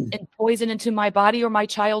have put poison into my body or my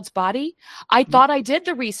child's body. I thought I did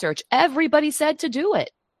the research. Everybody said to do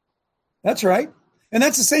it. That's right. And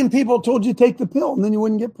that's the same people who told you to take the pill and then you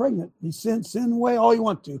wouldn't get pregnant. You sin away all you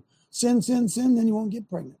want to. Sin, then you won't get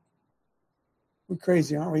pregnant. We're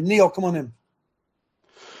crazy, aren't we? Neil, come on in.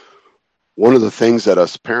 One of the things that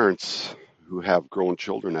us parents who have grown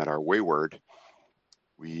children that are wayward,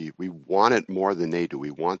 we want it more than they do.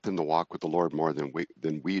 We want them to walk with the Lord more than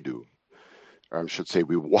we do. Or I should say,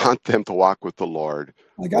 we want them to walk with the Lord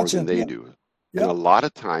more than they do. Yep. And a lot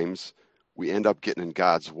of times, we end up getting in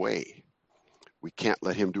God's way. We can't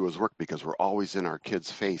let him do his work because we're always in our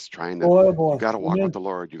kids' face trying to, you got to walk with the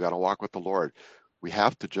Lord. You got to walk with the Lord. We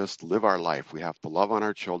have to just live our life. We have to love on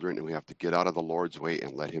our children, and we have to get out of the Lord's way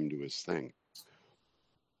and let him do his thing.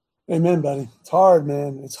 Amen, buddy. It's hard,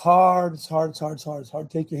 man. It's hard. It's hard to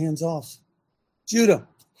take your hands off. Judah.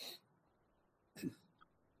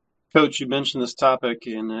 Coach, you mentioned this topic,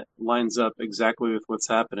 and it lines up exactly with what's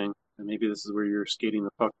happening. And maybe this is where you're skating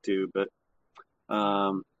the puck to, but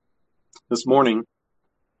this morning,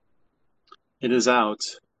 it is out.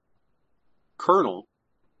 Colonel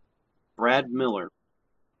Brad Miller,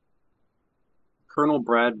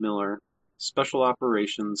 Special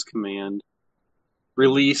Operations Command,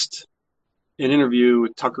 released an interview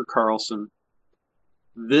with Tucker Carlson.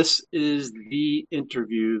 This is the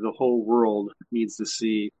interview the whole world needs to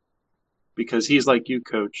see, because he's like you,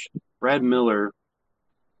 Coach. Brad Miller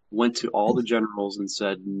went to all the generals and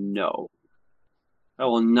said, no, I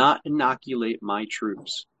will not inoculate my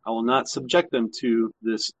troops. I will not subject them to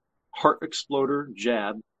this heart exploder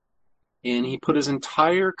jab. And he put his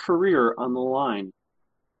entire career on the line.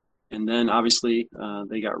 And then obviously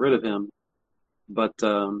they got rid of him. But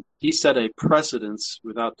he set a precedence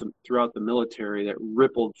throughout the military that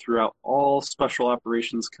rippled throughout all Special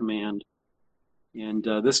Operations Command. And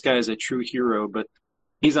this guy is a true hero. But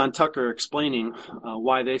he's on Tucker explaining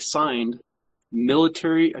why they signed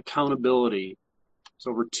military accountability. It's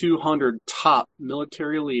over 200 top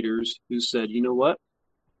military leaders who said, you know what?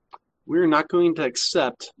 We're not going to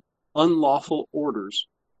accept unlawful orders.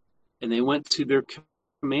 And they went to their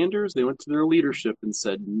commanders, they went to their leadership and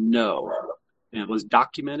said no. And it was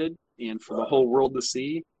documented and for the whole world to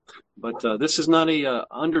see. But this is not a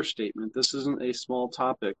understatement. This isn't a small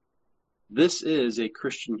topic. This is a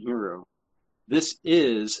Christian hero. This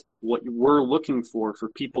is what we're looking for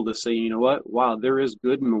people to say, you know what? Wow, there is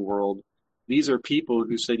good in the world. These are people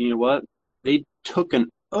who said, you know what? They took an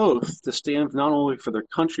oath to stand not only for their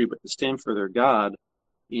country, but to stand for their God.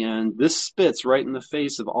 And this spits right in the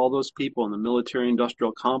face of all those people in the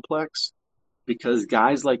military-industrial complex, because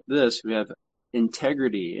guys like this who have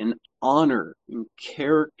integrity and honor and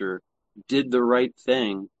character did the right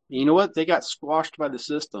thing. And you know what? They got squashed by the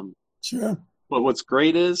system. Sure. But what's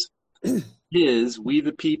great is we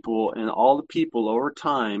the people and all the people over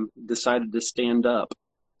time decided to stand up.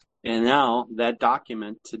 And now that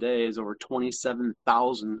document today is over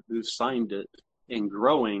 27,000 who've signed it and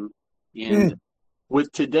growing. And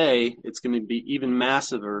with today, it's going to be even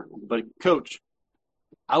massiver. But Coach,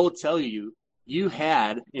 I will tell you, you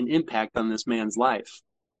had an impact on this man's life.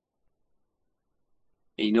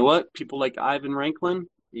 And you know what? People like Ivan Ranklin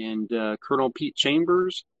and Colonel Pete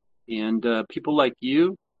Chambers and people like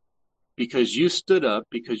you, because you stood up,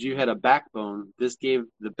 because you had a backbone, this gave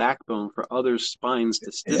the backbone for others' spines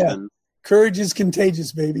to stiffen. Yeah. Courage is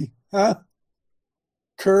contagious, baby. Huh?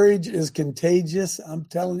 Courage is contagious. I'm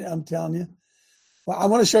telling you. Well, I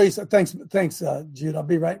want to show you some. Thanks, Jude. I'll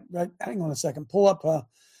be right. Hang on a second. Pull up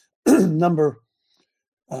number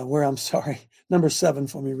 7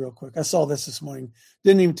 for me real quick. I saw this morning.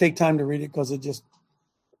 Didn't even take time to read it because it just.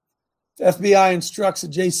 The FBI instructs a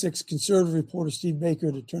J6 conservative reporter, Steve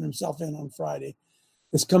Baker, to turn himself in on Friday.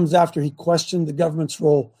 This comes after he questioned the government's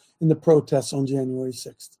role in the protests on January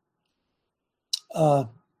 6th.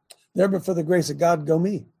 There, but for the grace of God, go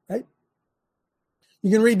me, right?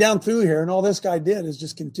 You can read down through here, and all this guy did is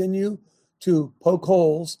just continue to poke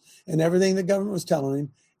holes in everything the government was telling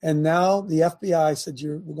him. And now the FBI said,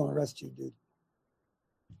 we're going to arrest you, dude.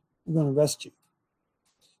 We're going to arrest you.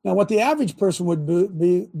 Now, what the average person would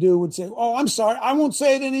would say, oh, I'm sorry, I won't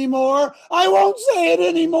say it anymore. I won't say it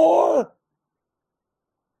anymore.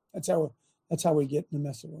 That's how we get in the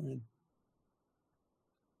mess that we're in.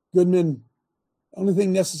 Good men, only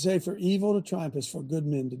thing necessary for evil to triumph is for good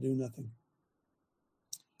men to do nothing.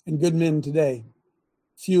 And good men today,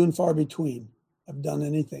 few and far between, have done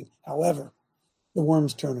anything. However, the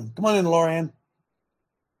worm's turning. Come on in, Laura Ann.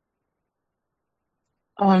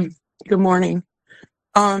 Good morning.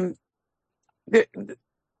 The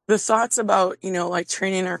thoughts about, like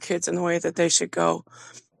training our kids in the way that they should go.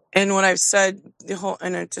 And what I've said,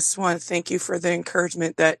 and I just want to thank you for the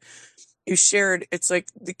encouragement that you shared. It's like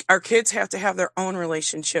our kids have to have their own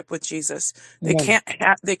relationship with Jesus. They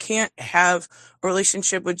can't have a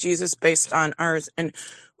relationship with Jesus based on ours. And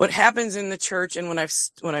what happens in the church, and when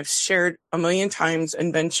I've shared a million times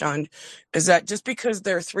and been shunned, is that just because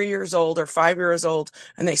they're 3 years old or 5 years old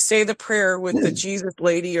and they say the prayer with the Jesus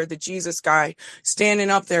lady or the Jesus guy standing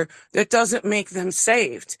up there, that doesn't make them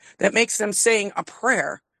saved. That makes them saying a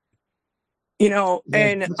prayer, and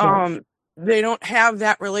they don't have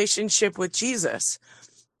that relationship with Jesus.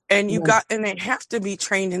 And and they have to be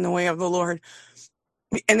trained in the way of the Lord,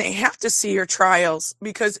 and they have to see your trials,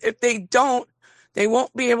 because if they don't, they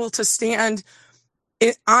won't be able to stand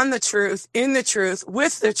on the truth, in the truth,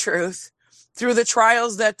 with the truth, through the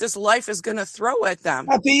trials that this life is going to throw at them.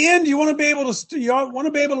 At the end, you want to be able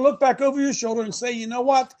to look back over your shoulder and say, you know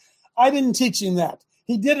what? I didn't teach him that.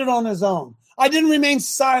 He did it on his own. I didn't remain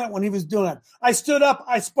silent when he was doing it. I stood up.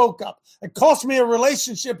 I spoke up. It cost me a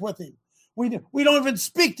relationship with him. We don't even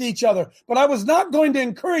speak to each other, but I was not going to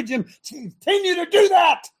encourage him to continue to do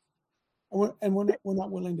that. And we're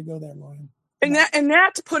not willing to go there, Lauren. And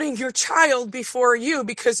that's putting your child before you,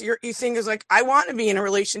 because you think is like, I want to be in a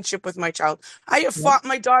relationship with my child. I have fought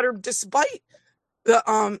my daughter despite the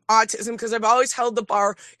autism, because I've always held the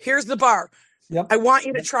bar. Here's the bar. Yep. I want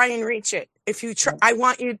you to try and reach it. If you try, I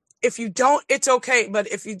want you. If you don't, it's okay. But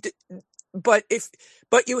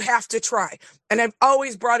but you have to try. And I've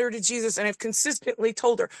always brought her to Jesus, and I've consistently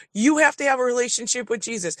told her, you have to have a relationship with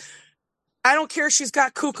Jesus. I don't care if she's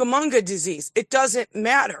got Cucamonga disease. It doesn't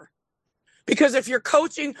matter. Because if you're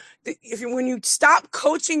coaching, when you stop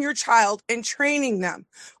coaching your child and training them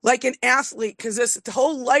like an athlete, because the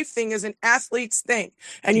whole life thing is an athlete's thing,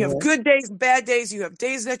 and you have good days, bad days, you have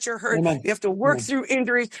days that you're hurt, you have to work through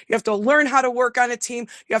injuries, you have to learn how to work on a team,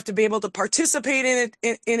 you have to be able to participate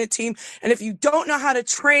in a team. And if you don't know how to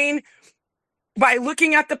train by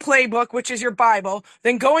looking at the playbook, which is your Bible,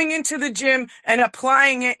 then going into the gym and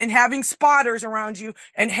applying it and having spotters around you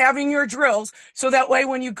and having your drills, so that way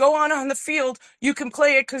when you go on the field, you can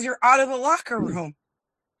play it because you're out of the locker room.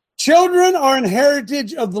 Children are an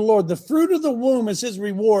heritage of the Lord. The fruit of the womb is his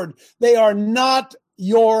reward. They are not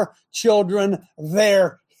your children.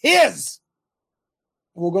 They're his.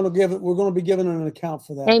 And we're going to be given an account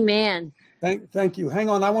for that. Amen. Thank you. Hang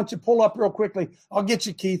on. I want you to pull up real quickly. I'll get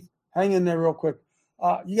you, Keith. Hang in there real quick.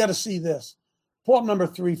 You got to see this. Pull up number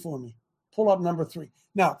 3 for me. Pull up number 3.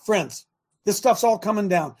 Now, friends, this stuff's all coming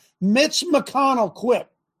down. Mitch McConnell quit.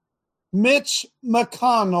 Mitch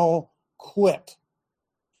McConnell quit.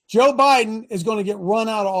 Joe Biden is going to get run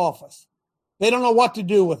out of office. They don't know what to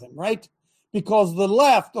do with him, right? Because the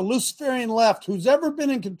left, the Luciferian left, who's ever been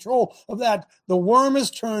in control of that, the worm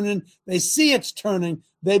is turning. They see it's turning.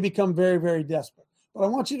 They become very, very desperate. But I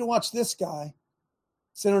want you to watch this guy,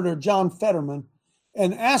 Senator John Fetterman,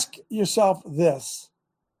 and ask yourself this.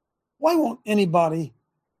 Why won't anybody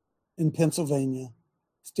in Pennsylvania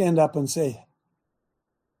stand up and say,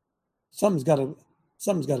 something's got to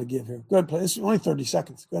give here? Go ahead and play. It's only 30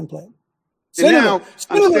 seconds. Go ahead and play it.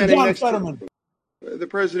 Senator John Fetterman. The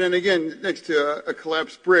president, again, next to a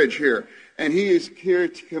collapsed bridge here. And he is here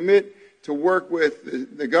to commit to work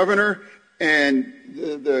with the governor and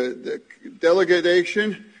the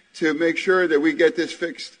delegation to make sure that we get this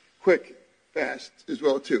fixed quick, fast as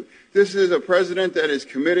well, too. This is a president that is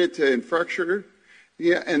committed to infrastructure.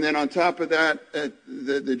 Yeah, and then on top of that,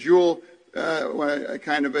 the dual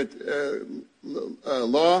kind of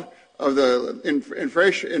law of the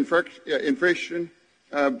inflation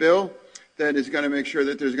bill that is going to make sure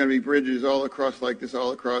that there's going to be bridges all across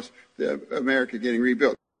America getting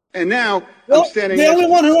rebuilt. And now I'm standing. The only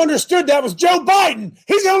one who understood that was Joe Biden.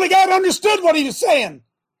 He's the only guy who understood what he was saying,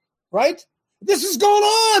 right? This is going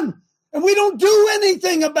on, and we don't do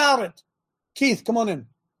anything about it. Keith, come on in.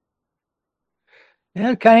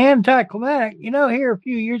 Yeah, kind of anticlimactic. Here a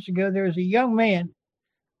few years ago, there was a young man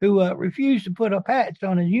who refused to put a patch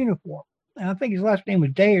on his uniform. And I think his last name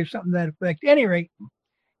was Day or something to that effect. At any rate,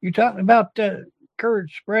 you're talking about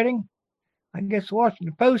courage spreading. I guess the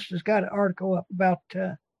Washington Post has got an article up about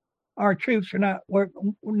our troops are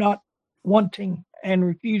not wanting and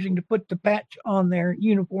refusing to put the patch on their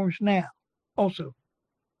uniforms now. Also,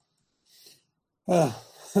 I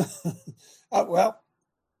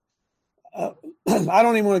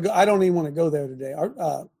don't even want to go. I don't even want to go there today.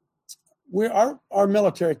 Our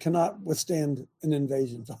military cannot withstand an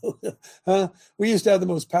invasion. We used to have the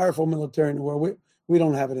most powerful military in the world. We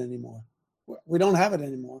don't have it anymore. We don't have it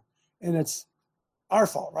anymore. And it's our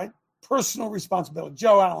fault, right? Personal responsibility.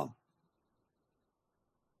 Joe Allen.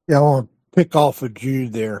 Yeah, I want to pick off a Jew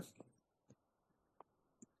there.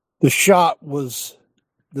 The shot was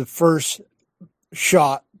the first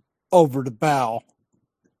shot over the bow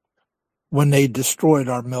when they destroyed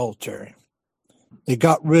our military. They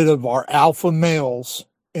got rid of our alpha males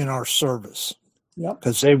in our service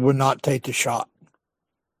because they would not take the shot.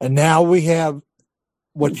 And now we have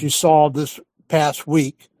what you saw this past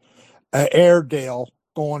week, Airedale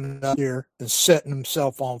going up there and setting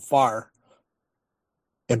himself on fire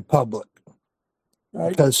in public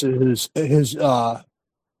because of his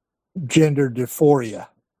gender dysphoria.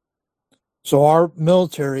 So our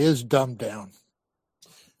military is dumbed down.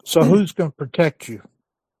 So who's going to protect you?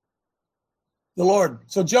 The Lord.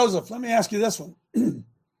 So Joseph, let me ask you this one.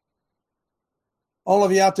 All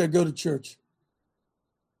of you out there go to church.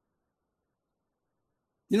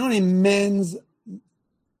 You know any men's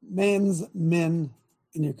men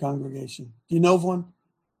in your congregation? Do you know of one?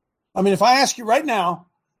 I mean, if I ask you right now,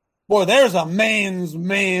 boy, there's a man's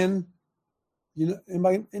man. You know,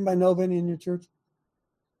 anybody know of any in your church?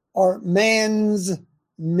 Are man's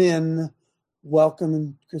men welcome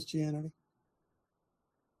in Christianity?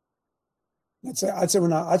 I'd say we're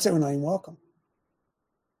not even welcome.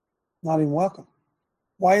 Not even welcome.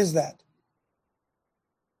 Why is that?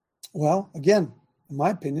 Well, again, in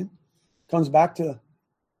my opinion, comes back to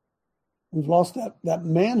we've lost that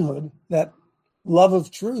manhood, that love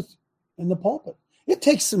of truth in the pulpit. It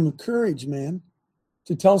takes some courage, man,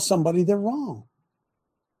 to tell somebody they're wrong.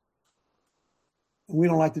 And we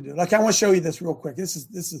don't like to do it. Like, I want to show you this real quick. This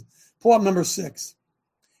is pull up number 6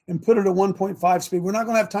 and put it at 1.5 speed. We're not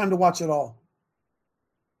going to have time to watch it all.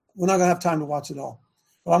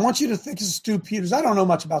 But I want you to think of Stu Peters. I don't know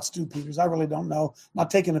much about Stu Peters. I really don't know. I'm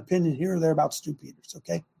not taking an opinion here or there about Stu Peters,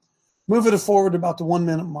 okay? Move it forward about the 1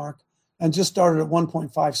 minute mark and just start it at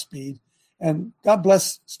 1.5 speed. And God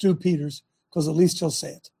bless Stu Peters, because at least he'll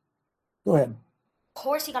say it. Go ahead. Of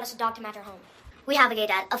course he got us a dog to match our home. We have a gay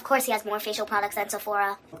dad. Of course he has more facial products than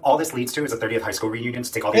Sephora. All this leads to is a 30th high school reunion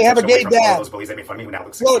to take all the attention away from all those bullies that made fun of me who now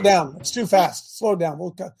look 16. Slow it down. It's too fast. Slow it down.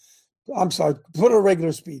 I'm sorry. Put it at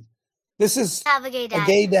regular speed. This is have a gay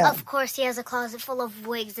dad. Of course he has a closet full of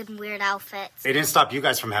wigs and weird outfits. They didn't stop you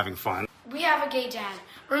guys from having fun. We have a gay dad.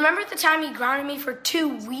 Remember the time he grounded me for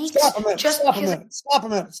 2 weeks? Stop a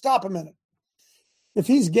minute. If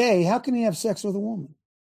he's gay, how can he have sex with a woman?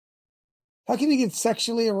 How can he get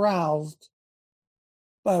sexually aroused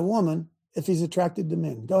by a woman if he's attracted to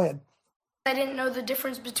men? Go ahead. I didn't know the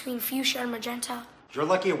difference between fuchsia and magenta. You're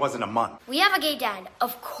lucky it wasn't a month. We have a gay dad.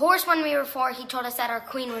 Of course, when we were 4, he told us that our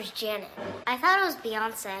queen was Janet. I thought it was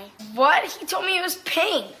Beyonce. What? He told me it was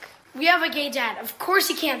Pink. We have a gay dad. Of course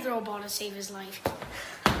he can't throw a ball to save his life.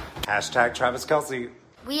 Hashtag Travis Kelce.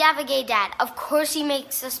 We have a gay dad. Of course he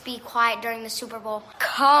makes us be quiet during the Super Bowl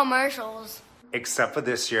commercials. Except for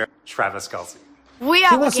this year, Travis Kelce. We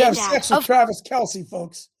have he wants to have sex with Travis Kelce,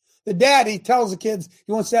 folks. The daddy tells the kids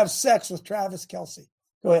he wants to have sex with Travis Kelce.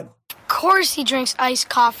 Go ahead. Of course he drinks iced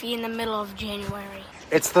coffee in the middle of January.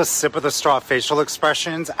 It's the sip of the straw facial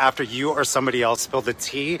expressions after you or somebody else spilled the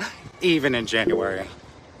tea, even in January.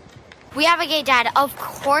 We have a gay dad. Of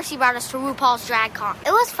course he brought us to RuPaul's Drag Con.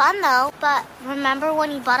 It was fun, though. But remember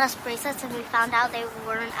when he bought us bracelets and we found out they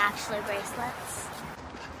weren't actually bracelets?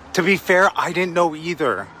 To be fair, I didn't know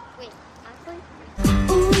either. Wait,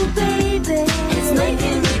 actually? Ooh, baby, it's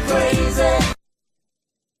making me crazy.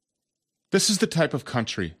 This is the type of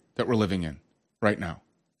country that we're living in right now.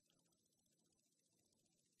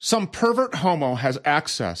 Some pervert homo has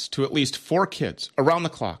access to at least 4 kids around the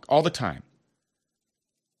clock, all the time.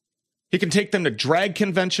 He can take them to drag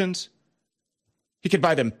conventions. He could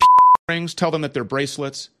buy them rings, tell them that they're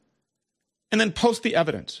bracelets, and then post the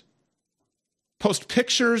evidence. Post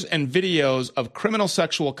pictures and videos of criminal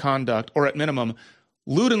sexual conduct, or at minimum,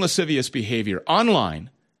 lewd and lascivious behavior online,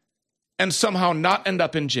 and somehow not end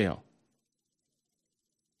up in jail.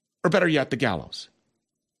 Or better yet, the gallows.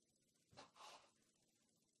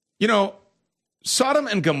 You know, Sodom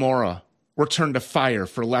and Gomorrah were turned to fire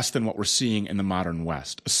for less than what we're seeing in the modern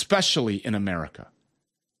West, especially in America.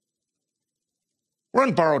 We're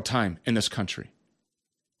on borrowed time in this country.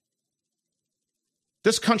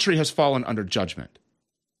 This country has fallen under judgment.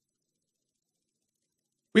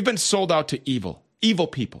 We've been sold out to evil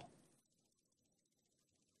people.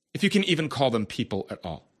 If you can even call them people at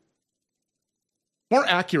all. More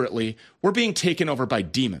accurately, we're being taken over by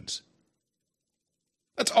demons.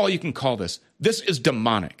 That's all you can call this. This is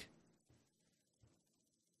demonic.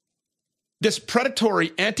 This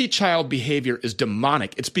predatory anti-child behavior is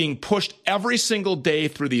demonic. It's being pushed every single day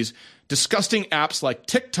through these disgusting apps like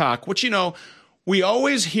TikTok, which, you know, we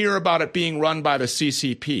always hear about it being run by the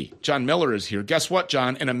CCP. John Miller is here. Guess what,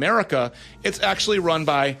 John? In America, it's actually run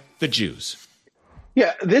by the Jews.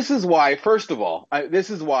 Yeah, this is why, first of all, this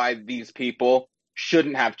is why these people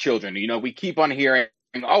shouldn't have children. You know, we keep on hearing,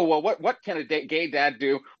 oh, well, what can a gay dad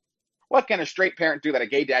do? What can a straight parent do that a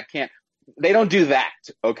gay dad can't? They don't do that,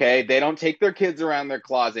 okay? They don't take their kids around their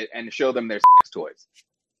closet and show them their sex toys.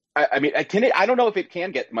 I mean, I don't know if it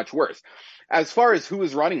can get much worse. As far as who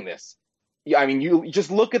is running this, I mean, you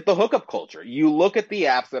just look at the hookup culture. You look at the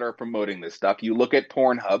apps that are promoting this stuff. You look at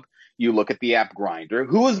Pornhub. You look at the app Grindr.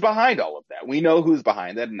 Who is behind all of that? We know who's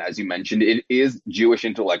behind that. And as you mentioned, it is Jewish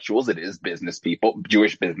intellectuals. It is business people,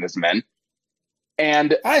 Jewish businessmen.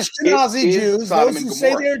 And Ashkenazi Jews, those who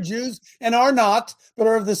say they're Jews and are not, but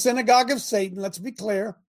are of the synagogue of Satan. Let's be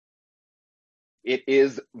clear. It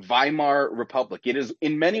is Weimar Republic. It is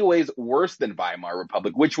in many ways worse than Weimar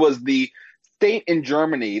Republic, which was the state in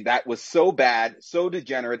Germany that was so bad, so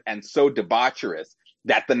degenerate, and so debaucherous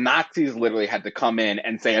that the Nazis literally had to come in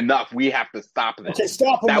and say, enough, we have to stop this. Okay,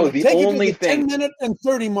 stop. That was the only thing. 10-minute and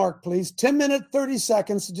 30 mark, please. 10-minute, 30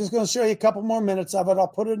 seconds. Just going to show you a couple more minutes of it. I'll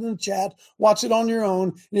put it in the chat. Watch it on your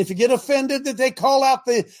own. And if you get offended that they call out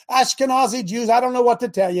the Ashkenazi Jews, I don't know what to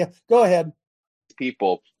tell you. Go ahead.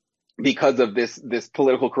 People, because of this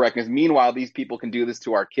political correctness. Meanwhile, these people can do this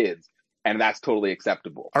to our kids. And that's totally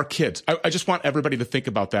acceptable. Our kids. I just want everybody to think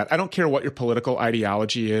about that. I don't care what your political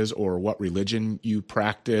ideology is or what religion you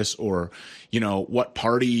practice or, you know, what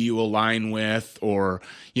party you align with or,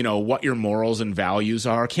 you know, what your morals and values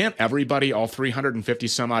are. Can't everybody, all 350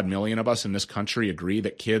 some odd million of us in this country, agree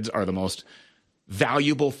that kids are the most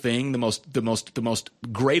valuable thing, the most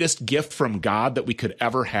greatest gift from God that we could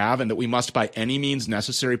ever have, and that we must by any means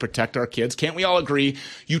necessary protect our kids? Can't we all agree?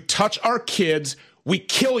 You touch our kids, we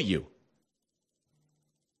kill you.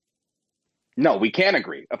 No, we can't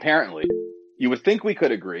agree, apparently. You would think we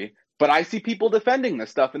could agree, but I see people defending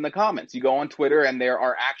this stuff in the comments. You go on Twitter and there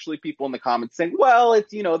are actually people in the comments saying, well,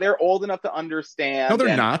 it's, you know, they're old enough to understand. No,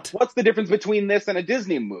 they're not. What's the difference between this and a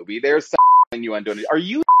Disney movie? There's some innuendo. Are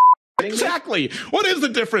you Exactly. What is the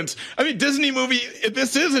difference? I mean, Disney movie,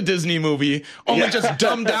 this is a Disney movie, only just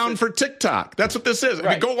dumbed down for TikTok. That's what this is. I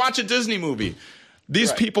mean, go watch a Disney movie.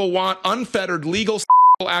 These people want unfettered legal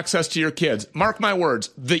access to your kids. Mark my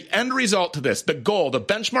words, the end result to this, the goal, the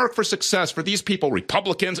benchmark for success for these people,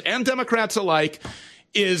 Republicans and Democrats alike,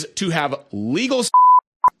 is to have legal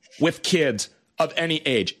with kids of any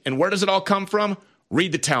age. And where does it all come from?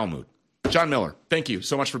 Read the Talmud. John Miller, thank you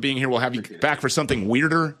so much for being here. We'll have you back for something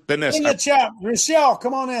weirder than this. In the chat, Rochelle,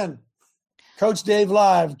 come on in. Coach Dave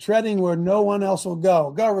Live, treading where no one else will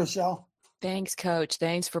go. Go, Rochelle. Thanks, Coach.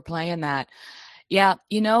 Thanks for playing that. Yeah,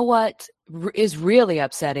 you know what is really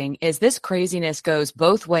upsetting is this craziness goes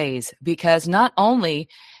both ways, because not only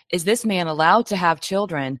is this man allowed to have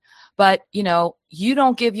children, but, you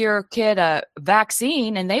don't give your kid a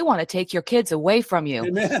vaccine and they want to take your kids away from you.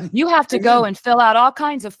 Amen. You have to go and fill out all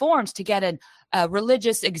kinds of forms to get a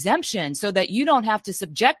religious exemption so that you don't have to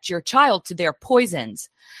subject your child to their poisons.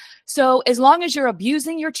 So as long as you're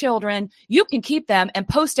abusing your children, you can keep them and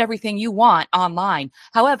post everything you want online.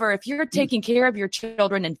 However, if you're taking care of your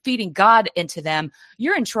children and feeding God into them,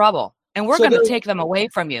 you're in trouble. And we're going to take them away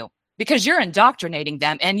from you because you're indoctrinating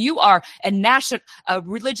them, and you are a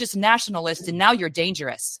religious nationalist, and now you're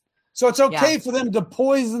dangerous. So it's okay for them to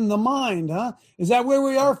poison the mind, huh? Is that where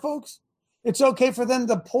we are, folks? It's okay for them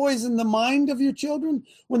to poison the mind of your children?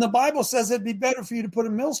 When the Bible says it'd be better for you to put a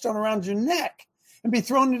millstone around your neck and be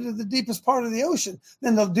thrown into the deepest part of the ocean,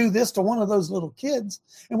 then they'll do this to one of those little kids.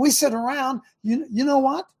 And we sit around, you know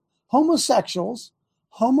what? Homosexuals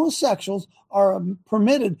are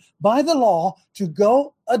permitted by the law to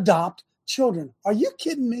go adopt children. Are you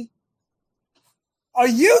kidding me? Are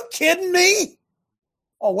you kidding me?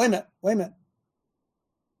 Oh, wait a minute.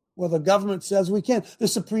 Well, the government says we can. The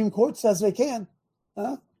Supreme Court says they can.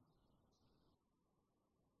 Huh?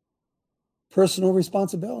 Personal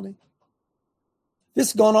responsibility. This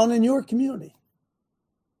is going on in your community.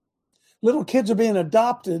 Little kids are being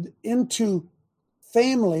adopted into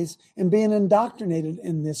families and being indoctrinated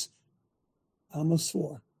in this, I almost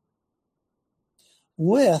swore,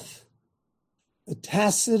 with the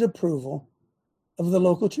tacit approval of the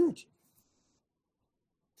local church.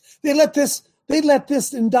 They let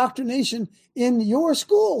this indoctrination in your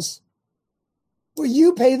schools where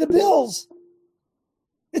you pay the bills.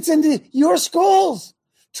 It's in your schools,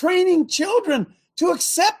 training children to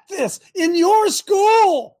accept this in your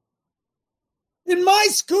school, in my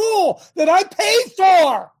school that I pay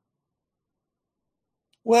for.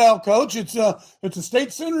 Well, Coach, it's a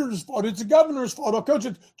state senator's fault. It's a governor's fault. Oh, Coach,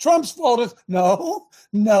 it's Trump's fault. No,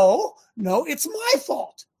 it's my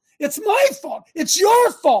fault. It's my fault. It's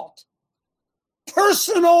your fault.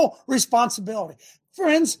 Personal responsibility.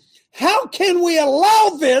 Friends, how can we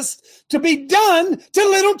allow this to be done to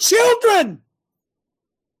little children?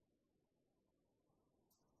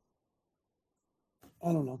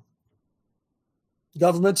 I don't know.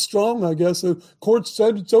 Government's strong, I guess. The court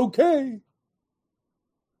said it's okay.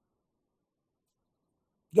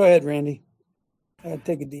 Go ahead, Randy.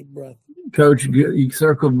 Take a deep breath. Coach, you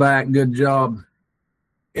circled back. Good job.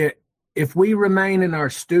 If we remain in our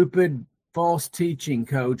stupid, false teaching,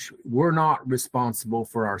 Coach, we're not responsible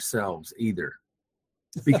for ourselves either.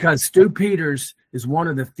 Because Stu Peters is one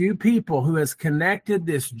of the few people who has connected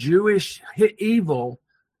this Jewish evil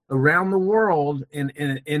around the world, and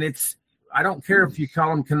it's, I don't care if you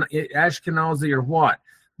call them Ashkenazi or what,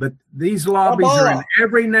 but these lobbies are in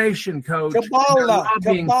every nation, Coach.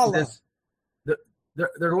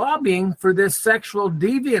 They're lobbying for this sexual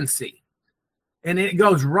deviancy. And it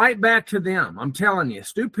goes right back to them. I'm telling you,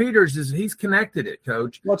 Stu Peters he's connected it,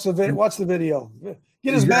 Coach. What's the video?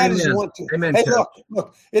 Get as mad as you want to. Amen. Hey,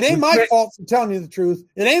 look, it ain't my fault for telling you the truth.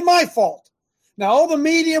 It ain't my fault. Now, all the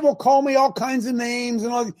media will call me all kinds of names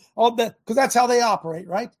and all that, because that's how they operate,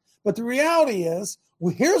 right? But the reality is,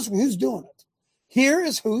 well, here's who's doing it. Here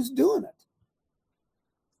is who's doing it.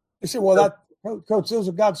 They say, well, Coach, those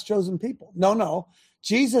are God's chosen people. No.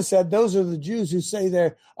 Jesus said those are the Jews who say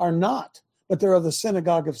they are not, but they're of the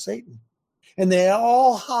synagogue of Satan. And they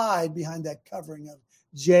all hide behind that covering of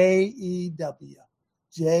J-E-W.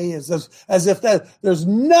 J is as if there's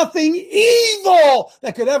nothing evil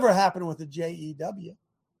that could ever happen with a J-E-W.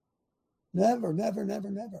 Never.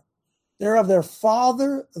 They're of their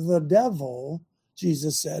father, the devil,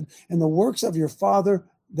 Jesus said, and the works of your father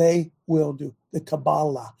they will do. The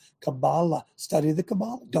Kabbalah. Study the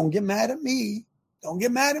Kabbalah. Don't get mad at me.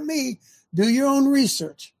 Do your own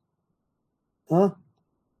research. Huh?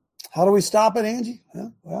 How do we stop it, Angie?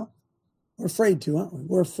 Well, we're afraid to, aren't we?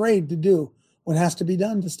 We're afraid to do what has to be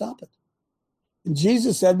done to stop it. And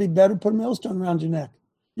Jesus said, be better put a millstone around your neck.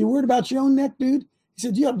 You worried about your own neck, dude? He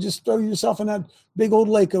said, you ought to just throw yourself in that big old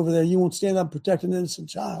lake over there. You won't stand up and protect an innocent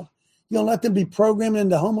child. You don't let them be programmed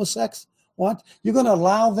into homosex? What? You're going to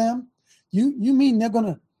allow them? You mean they're going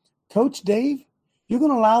to, Coach Dave, you're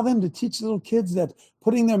going to allow them to teach little kids that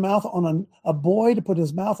putting their mouth on a boy to put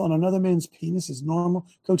his mouth on another man's penis is normal?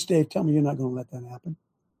 Coach Dave, tell me you're not going to let that happen.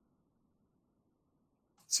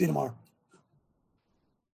 See you tomorrow.